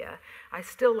earlier. I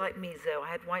still like miso. I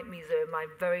had white miso in my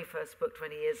very first book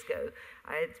 20 years ago.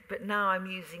 But now I'm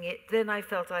using it. Then I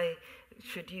felt I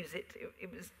should use it.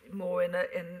 It was more in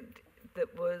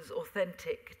that was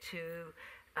authentic to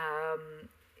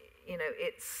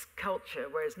its culture.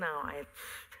 Whereas now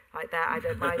I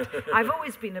don't mind. I've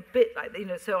always been a bit like,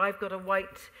 so I've got a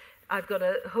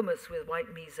hummus with white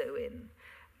miso in,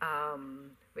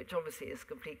 which obviously is a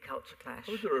complete culture clash.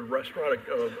 I was at a restaurant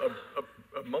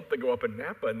a month ago up in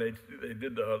Napa, and they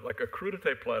did like a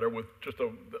crudité platter with just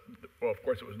well, of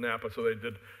course it was Napa, so they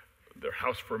did their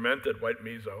house fermented white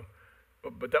miso,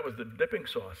 but that was the dipping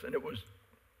sauce, and it was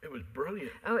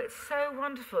brilliant. Oh, it's so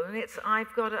wonderful, and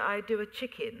I do a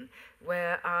chicken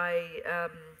where I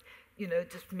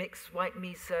just mix white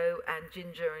miso and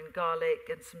ginger and garlic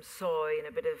and some soy and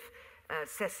a bit of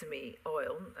sesame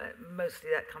oil. Mostly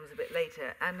that comes a bit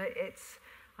later, and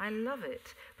I love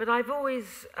it. But I've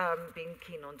always been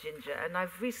keen on ginger, and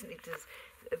I've recently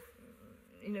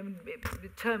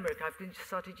with turmeric, I've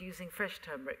started using fresh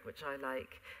turmeric, which I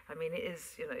like. I mean, it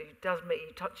is, it does make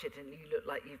you touch it and you look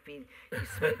like you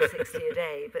smoked 60 a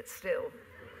day, but still.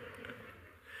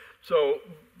 So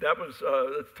that was,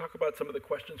 let's talk about some of the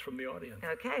questions from the audience.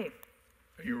 Okay.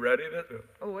 Are you ready?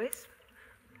 Always.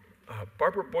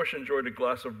 Barbara Bush enjoyed a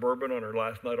glass of bourbon on her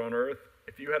last night on Earth.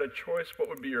 If you had a choice, what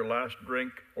would be your last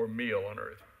drink or meal on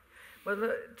Earth?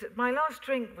 Well, my last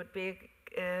drink would be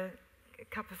a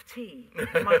cup of tea,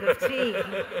 a mug of tea.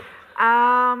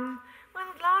 Well,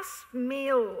 last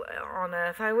meal on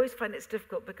Earth, I always find it's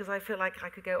difficult because I feel like I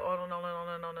could go on and on and on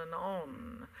and on and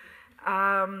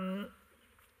on.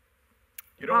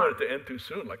 You don't want it to end too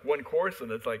soon, like one course,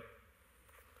 and it's like.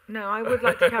 No, I would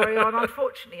like to carry on.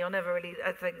 Unfortunately, you'll never really.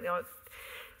 I think.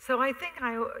 So I think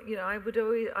I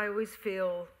always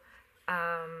feel.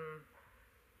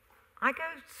 I go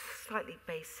slightly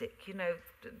basic,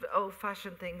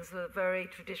 old-fashioned things, very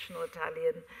traditional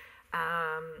Italian.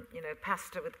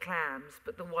 pasta with clams,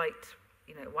 but the white,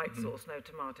 white sauce, no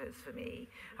tomatoes for me.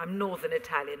 I'm Northern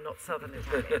Italian, not Southern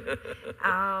Italian.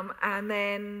 And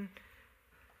then,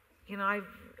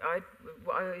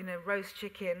 roast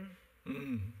chicken,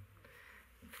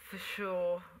 for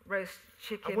sure. Roast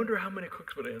chicken. I wonder how many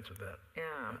cooks would answer that.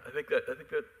 Yeah. I think that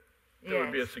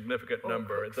would be a significant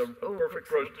number. Cooks, a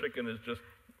perfect roast chicken is just.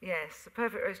 Yes, a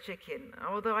perfect roast chicken.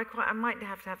 Although I might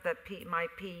have to have my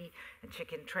pea and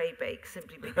chicken tray bake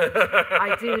simply because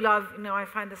I do love. I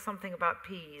find there's something about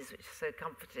peas which is so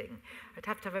comforting. I'd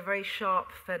have to have a very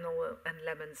sharp fennel and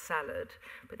lemon salad,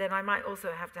 but then I might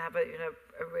also have to have a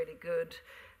really good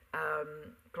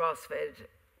grass-fed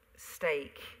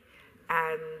steak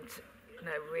and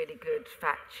really good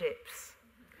fat chips.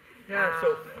 Yeah,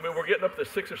 so we're getting up to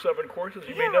 6 or 7 courses.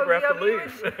 You may never have to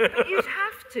leave. But you'd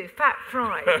have to. Fat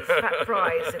fries in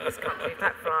this country,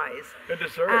 fat fries. And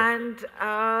dessert. And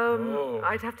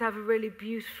I'd have to have a really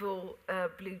beautiful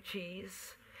blue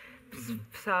cheese,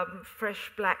 some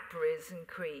fresh blackberries and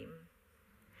cream,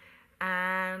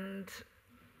 and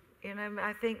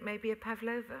I think maybe a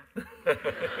pavlova.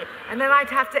 And then I'd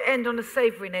have to end on a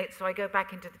savoury note, so I go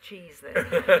back into the cheese then.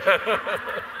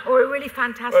 Or a really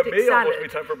fantastic salad. Be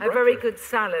time for a very good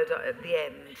salad at the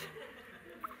end.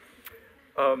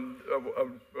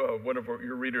 One of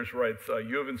your readers writes,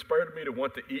 you have inspired me to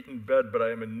want to eat in bed, but I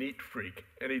am a neat freak.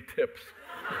 Any tips?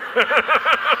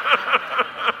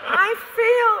 I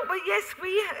feel, well, yes,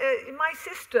 my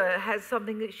sister has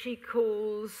something that she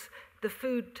calls the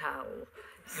food towel.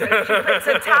 So she puts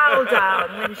a towel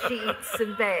down when she eats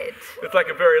in bed. It's like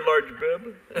a very large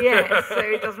bib? Yes, so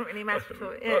it doesn't really matter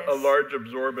for it. Yes. A large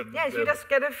absorbent Yes, bib. you just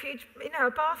get a huge,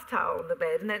 a bath towel on the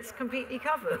bed and it's completely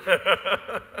covered.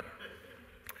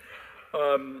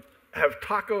 Have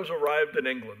tacos arrived in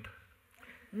England?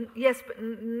 Yes,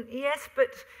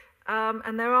 but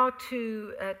and there are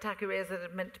 2 taquerias that are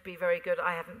meant to be very good.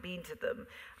 I haven't been to them.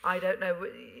 I don't know.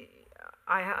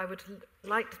 I would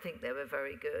like to think they were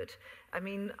very good. I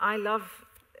mean, I love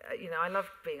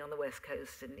being on the West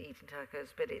Coast and eating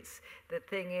tacos, but the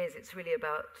thing is, it's really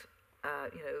about,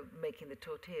 making the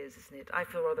tortillas, isn't it? I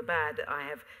feel rather bad that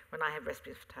when I have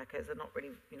recipes for tacos, they're not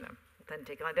really,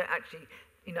 authentic, and I don't actually,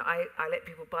 I let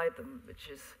people buy them, which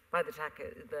is buy the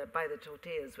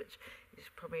tortillas, which is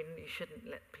probably you shouldn't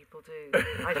let people do.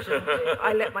 I shouldn't do.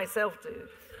 I let myself do.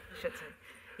 I should say.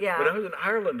 Yeah. When I was in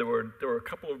Ireland, there were a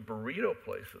couple of burrito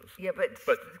places. Yeah, but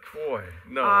boy,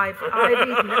 no. I've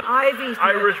eaten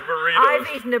Irish burritos. I've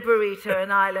eaten a burrito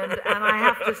in Ireland, and I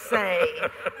have to say,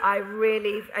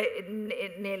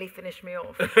 it nearly finished me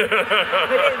off. But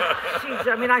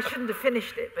I shouldn't have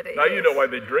finished it, but now you know why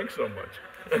they drink so much.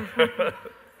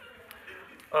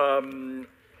 I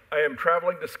am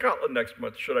traveling to Scotland next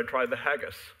month. Should I try the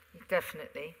haggis?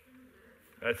 Definitely.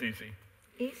 That's easy.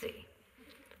 Easy.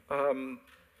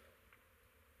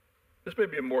 This may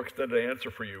be a more extended answer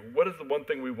for you. What is the one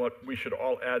thing we should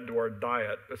all add to our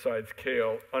diet besides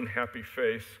kale, unhappy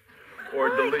face, or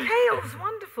delete? Kale's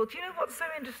wonderful. Do you know what's so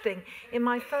interesting? In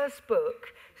my first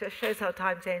book, so it shows how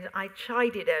time changes, I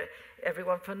chided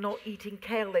everyone for not eating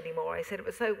kale anymore. I said it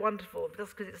was so wonderful,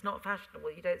 just because it's not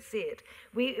fashionable, you don't see it.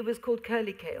 It was called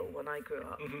curly kale when I grew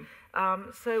up.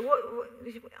 So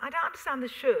I don't understand the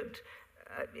should.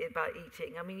 About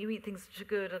eating. I mean, you eat things which are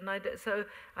good, and I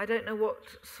don't know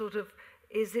what sort of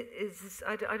I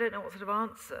don't know what sort of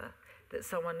answer that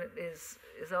someone is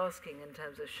asking in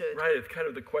terms of should. Right, it's kind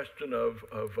of the question of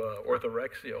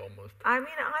orthorexia almost. I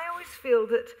mean, I always feel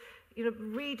that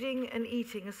reading and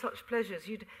eating are such pleasures.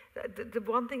 The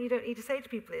one thing you don't need to say to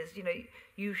people is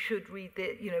you should read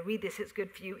this. Read this, it's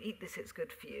good for you. Eat this, it's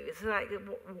good for you. It's like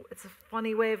it's a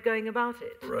funny way of going about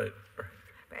it. Right.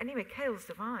 But anyway, kale's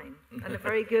divine and a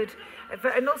very good,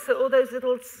 and also all those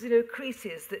little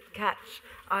creases that catch,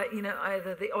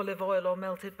 either the olive oil or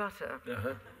melted butter.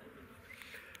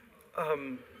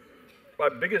 My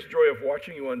biggest joy of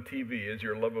watching you on TV is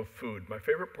your love of food. My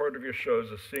favorite part of your shows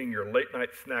is seeing your late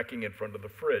night snacking in front of the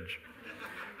fridge.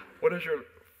 What is your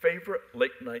favorite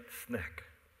late night snack?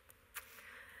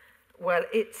 Well,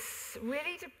 it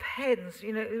really depends.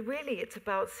 Really it's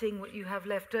about seeing what you have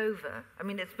left over. I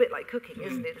mean, it's a bit like cooking,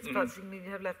 isn't it? It's about seeing what you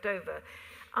have left over.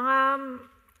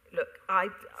 Look, I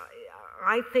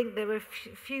think there are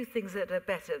few things that are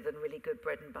better than really good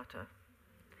bread and butter.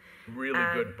 Really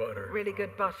good butter. Really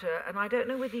good butter. And I don't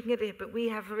know whether you can get it, but we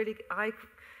have I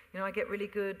get really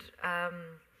good,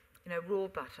 raw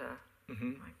butter.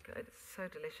 My God, it's so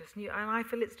delicious. And I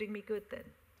feel it's doing me good then.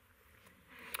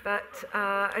 But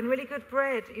and really good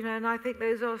bread, and I think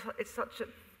there's such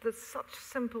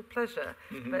simple pleasure,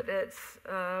 but it's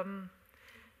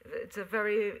It's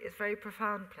very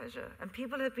profound pleasure. And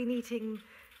people have been eating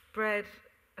bread,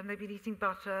 and they've been eating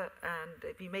butter, and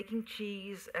they've been making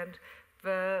cheese, and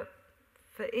for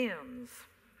eons.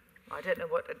 I don't know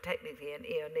what technically an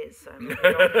eon is, so I'm not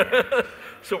wrong there.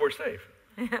 So we're safe.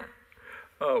 Yeah.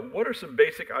 What are some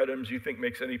basic items you think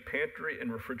makes any pantry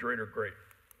and refrigerator great?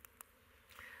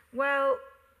 Well,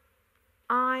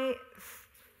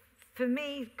 for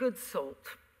me, good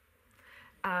salt.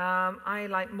 I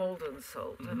like Maldon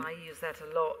salt, and I use that a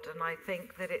lot. And I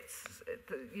think that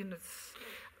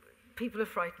people are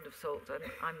frightened of salt, and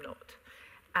I'm not.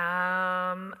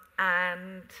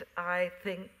 And I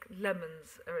think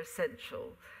lemons are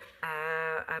essential.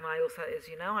 And I also, as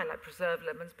you know, I like preserved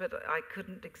lemons, but I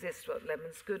couldn't exist without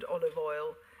lemons. Good olive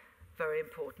oil, very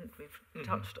important. We've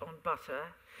touched on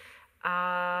butter.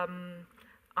 I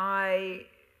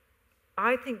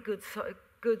think good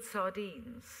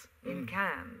sardines in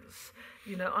cans.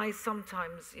 I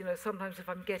sometimes if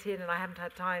I'm getting and I haven't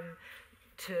had time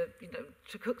to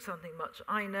cook something much,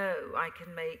 I know I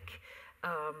can make,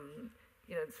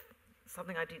 it's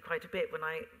something I do quite a bit when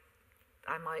I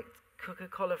might cook a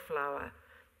cauliflower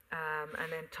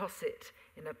and then toss it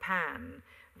in a pan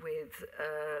with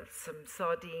some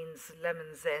sardines,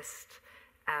 lemon zest,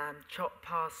 chopped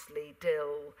parsley,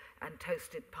 dill, and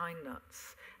toasted pine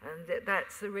nuts. And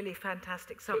that's a really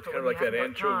fantastic supper. So it's kind of like that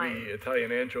anchovy,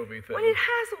 Italian anchovy thing. Well, it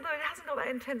has, although it hasn't got that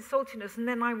intense saltiness. And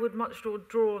then I would much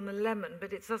draw on the lemon,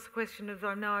 but it's just a question of,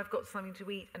 now I've got something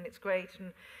to eat, and it's great.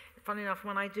 And funny enough,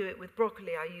 when I do it with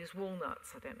broccoli, I use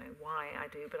walnuts. I don't know why I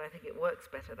do, but I think it works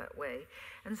better that way.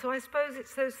 And so I suppose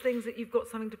it's those things that you've got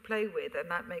something to play with, and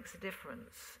that makes a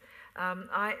difference.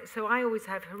 So I always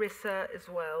have harissa as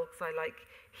well, because I like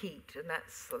heat, and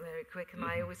that's very quick. And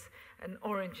and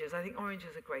oranges. I think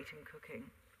oranges are great in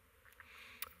cooking.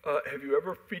 Have you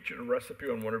ever featured a recipe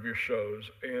on one of your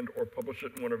shows and or published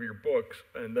it in one of your books,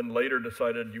 and then later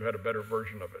decided you had a better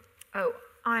version of it? Oh,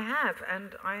 I have,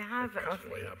 and I have It actually.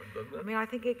 constantly happens, doesn't it? I mean, I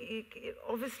think it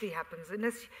obviously happens, and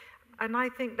I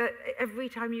think that every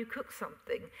time you cook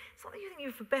something, it's not that you think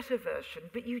you have a better version,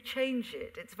 but you change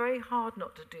it. It's very hard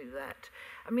not to do that.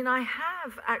 I mean, I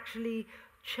have actually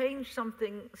changed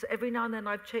something. So every now and then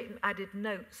I've added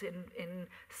notes in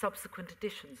subsequent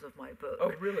editions of my book.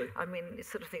 Oh, really? I mean, it's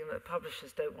sort of thing that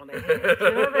publishers don't want to hear.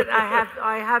 But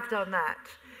I have done that.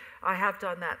 I have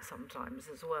done that sometimes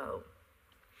as well.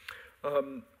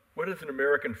 What is an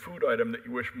American food item that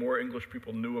you wish more English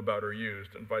people knew about or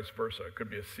used, and vice versa? It could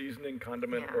be a seasoning,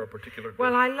 condiment, or a particular dish.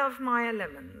 Well, I love Meyer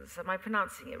lemons. Am I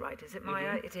pronouncing it right? Is it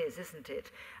Meyer? It is, isn't it?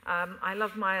 I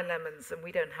love Meyer lemons, and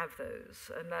we don't have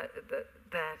those. And that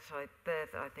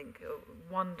I think are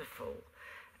wonderful.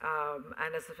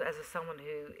 And as someone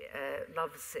who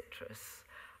loves citrus,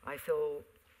 I feel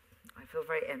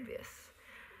very envious.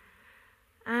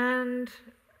 And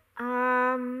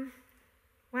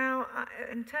well,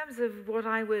 in terms of what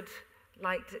I would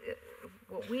like to,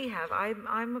 what we have, I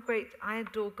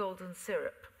adore golden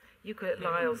syrup. You call it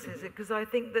Lyle's, is it? Because I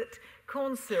think that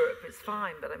corn syrup is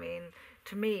fine, but I mean,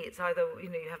 to me, it's either,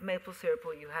 you have maple syrup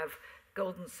or you have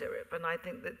golden syrup, and I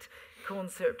think that corn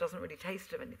syrup doesn't really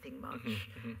taste of anything much.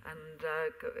 And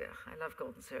I love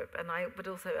golden syrup, but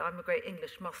also I'm a great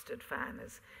English mustard fan,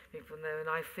 as people know, and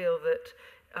I feel that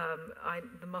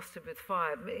the mustard with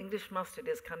fire. English mustard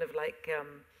is kind of like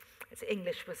it's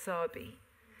English wasabi,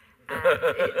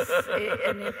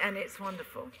 and it's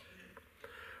wonderful.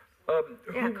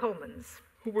 Coleman's.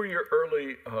 Who were your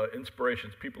early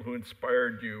inspirations? People who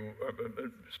inspired you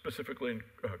specifically in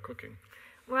cooking?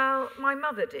 Well, my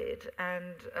mother did,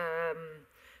 and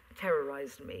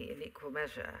terrorized me in equal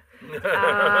measure.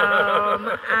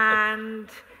 And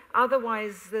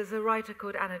otherwise, there's a writer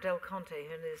called Anna Del Conte,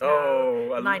 who is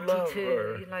now 92. Love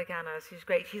her. You like Anna? She's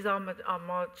great. She's on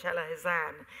Marcella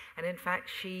Hazan, and in fact,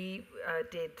 she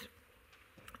did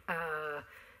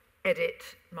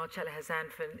edit Marcella Hazan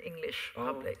for an English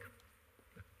public.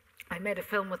 I made a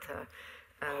film with her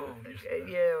a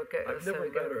year ago. I've never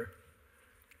met her.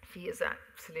 She is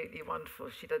absolutely wonderful.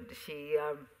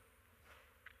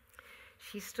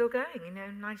 She's still going,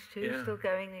 92, still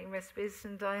going in recipes.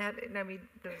 And there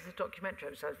was a documentary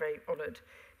which I was very honoured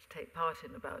to take part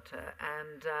in about her.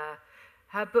 And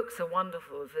her books are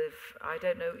wonderful. I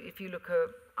don't know if you look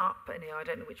her up, anyhow, I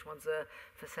don't know which ones are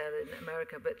for sale in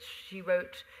America, but she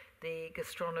wrote the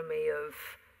gastronomy of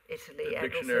Italy. The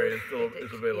dictionary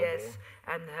is available. Yes,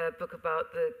 and her book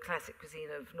about the classic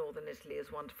cuisine of northern Italy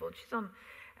is wonderful. She's on.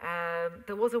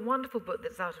 There was a wonderful book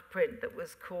that's out of print that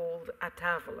was called A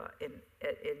Tavola in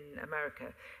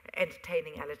America,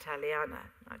 Entertaining all'Italiana,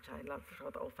 which I love,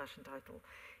 rather old-fashioned title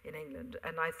in England.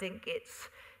 And I think it's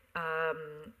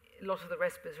a lot of the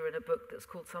recipes are in a book that's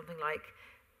called something like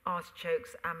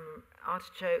artichokes,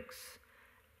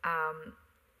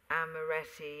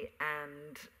 amaretti,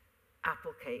 and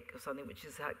apple cake or something, which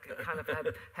is kind of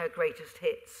her greatest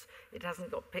hits. It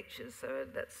hasn't got pictures, so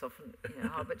that's often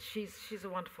hard. But she's a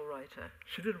wonderful writer.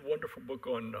 She did a wonderful book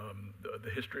on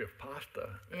the history of pasta.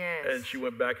 Yes. And she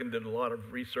went back and did a lot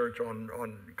of research on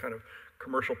kind of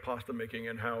commercial pasta making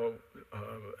and how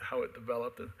it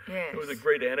developed. And Yes. there was a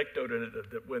great anecdote in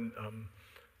it that when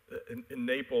in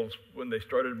Naples, when they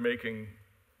started making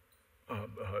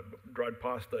dried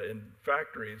pasta in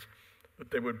factories, that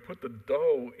they would put the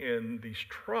dough in these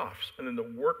troughs, and then the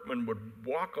workmen would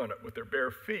walk on it with their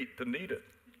bare feet to knead it.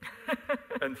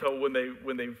 And so when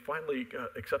they finally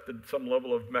accepted some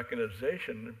level of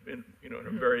mechanization in a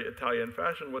very Italian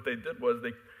fashion, what they did was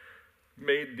they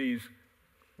made these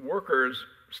workers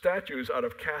statues out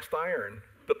of cast iron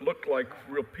that looked like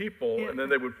real people, and then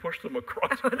they would push them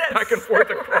across, back and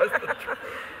forth across the trough.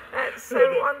 That's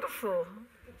so wonderful.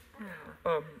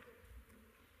 Yeah.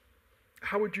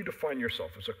 How would you define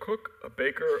yourself? As a cook, a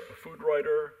baker, a food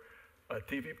writer, a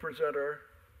TV presenter?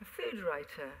 A food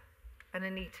writer and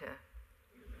an eater.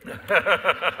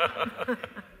 I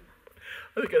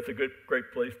think that's a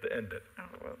great place to end it. Oh,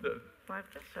 well, my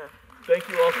pleasure. Thank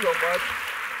you all so much.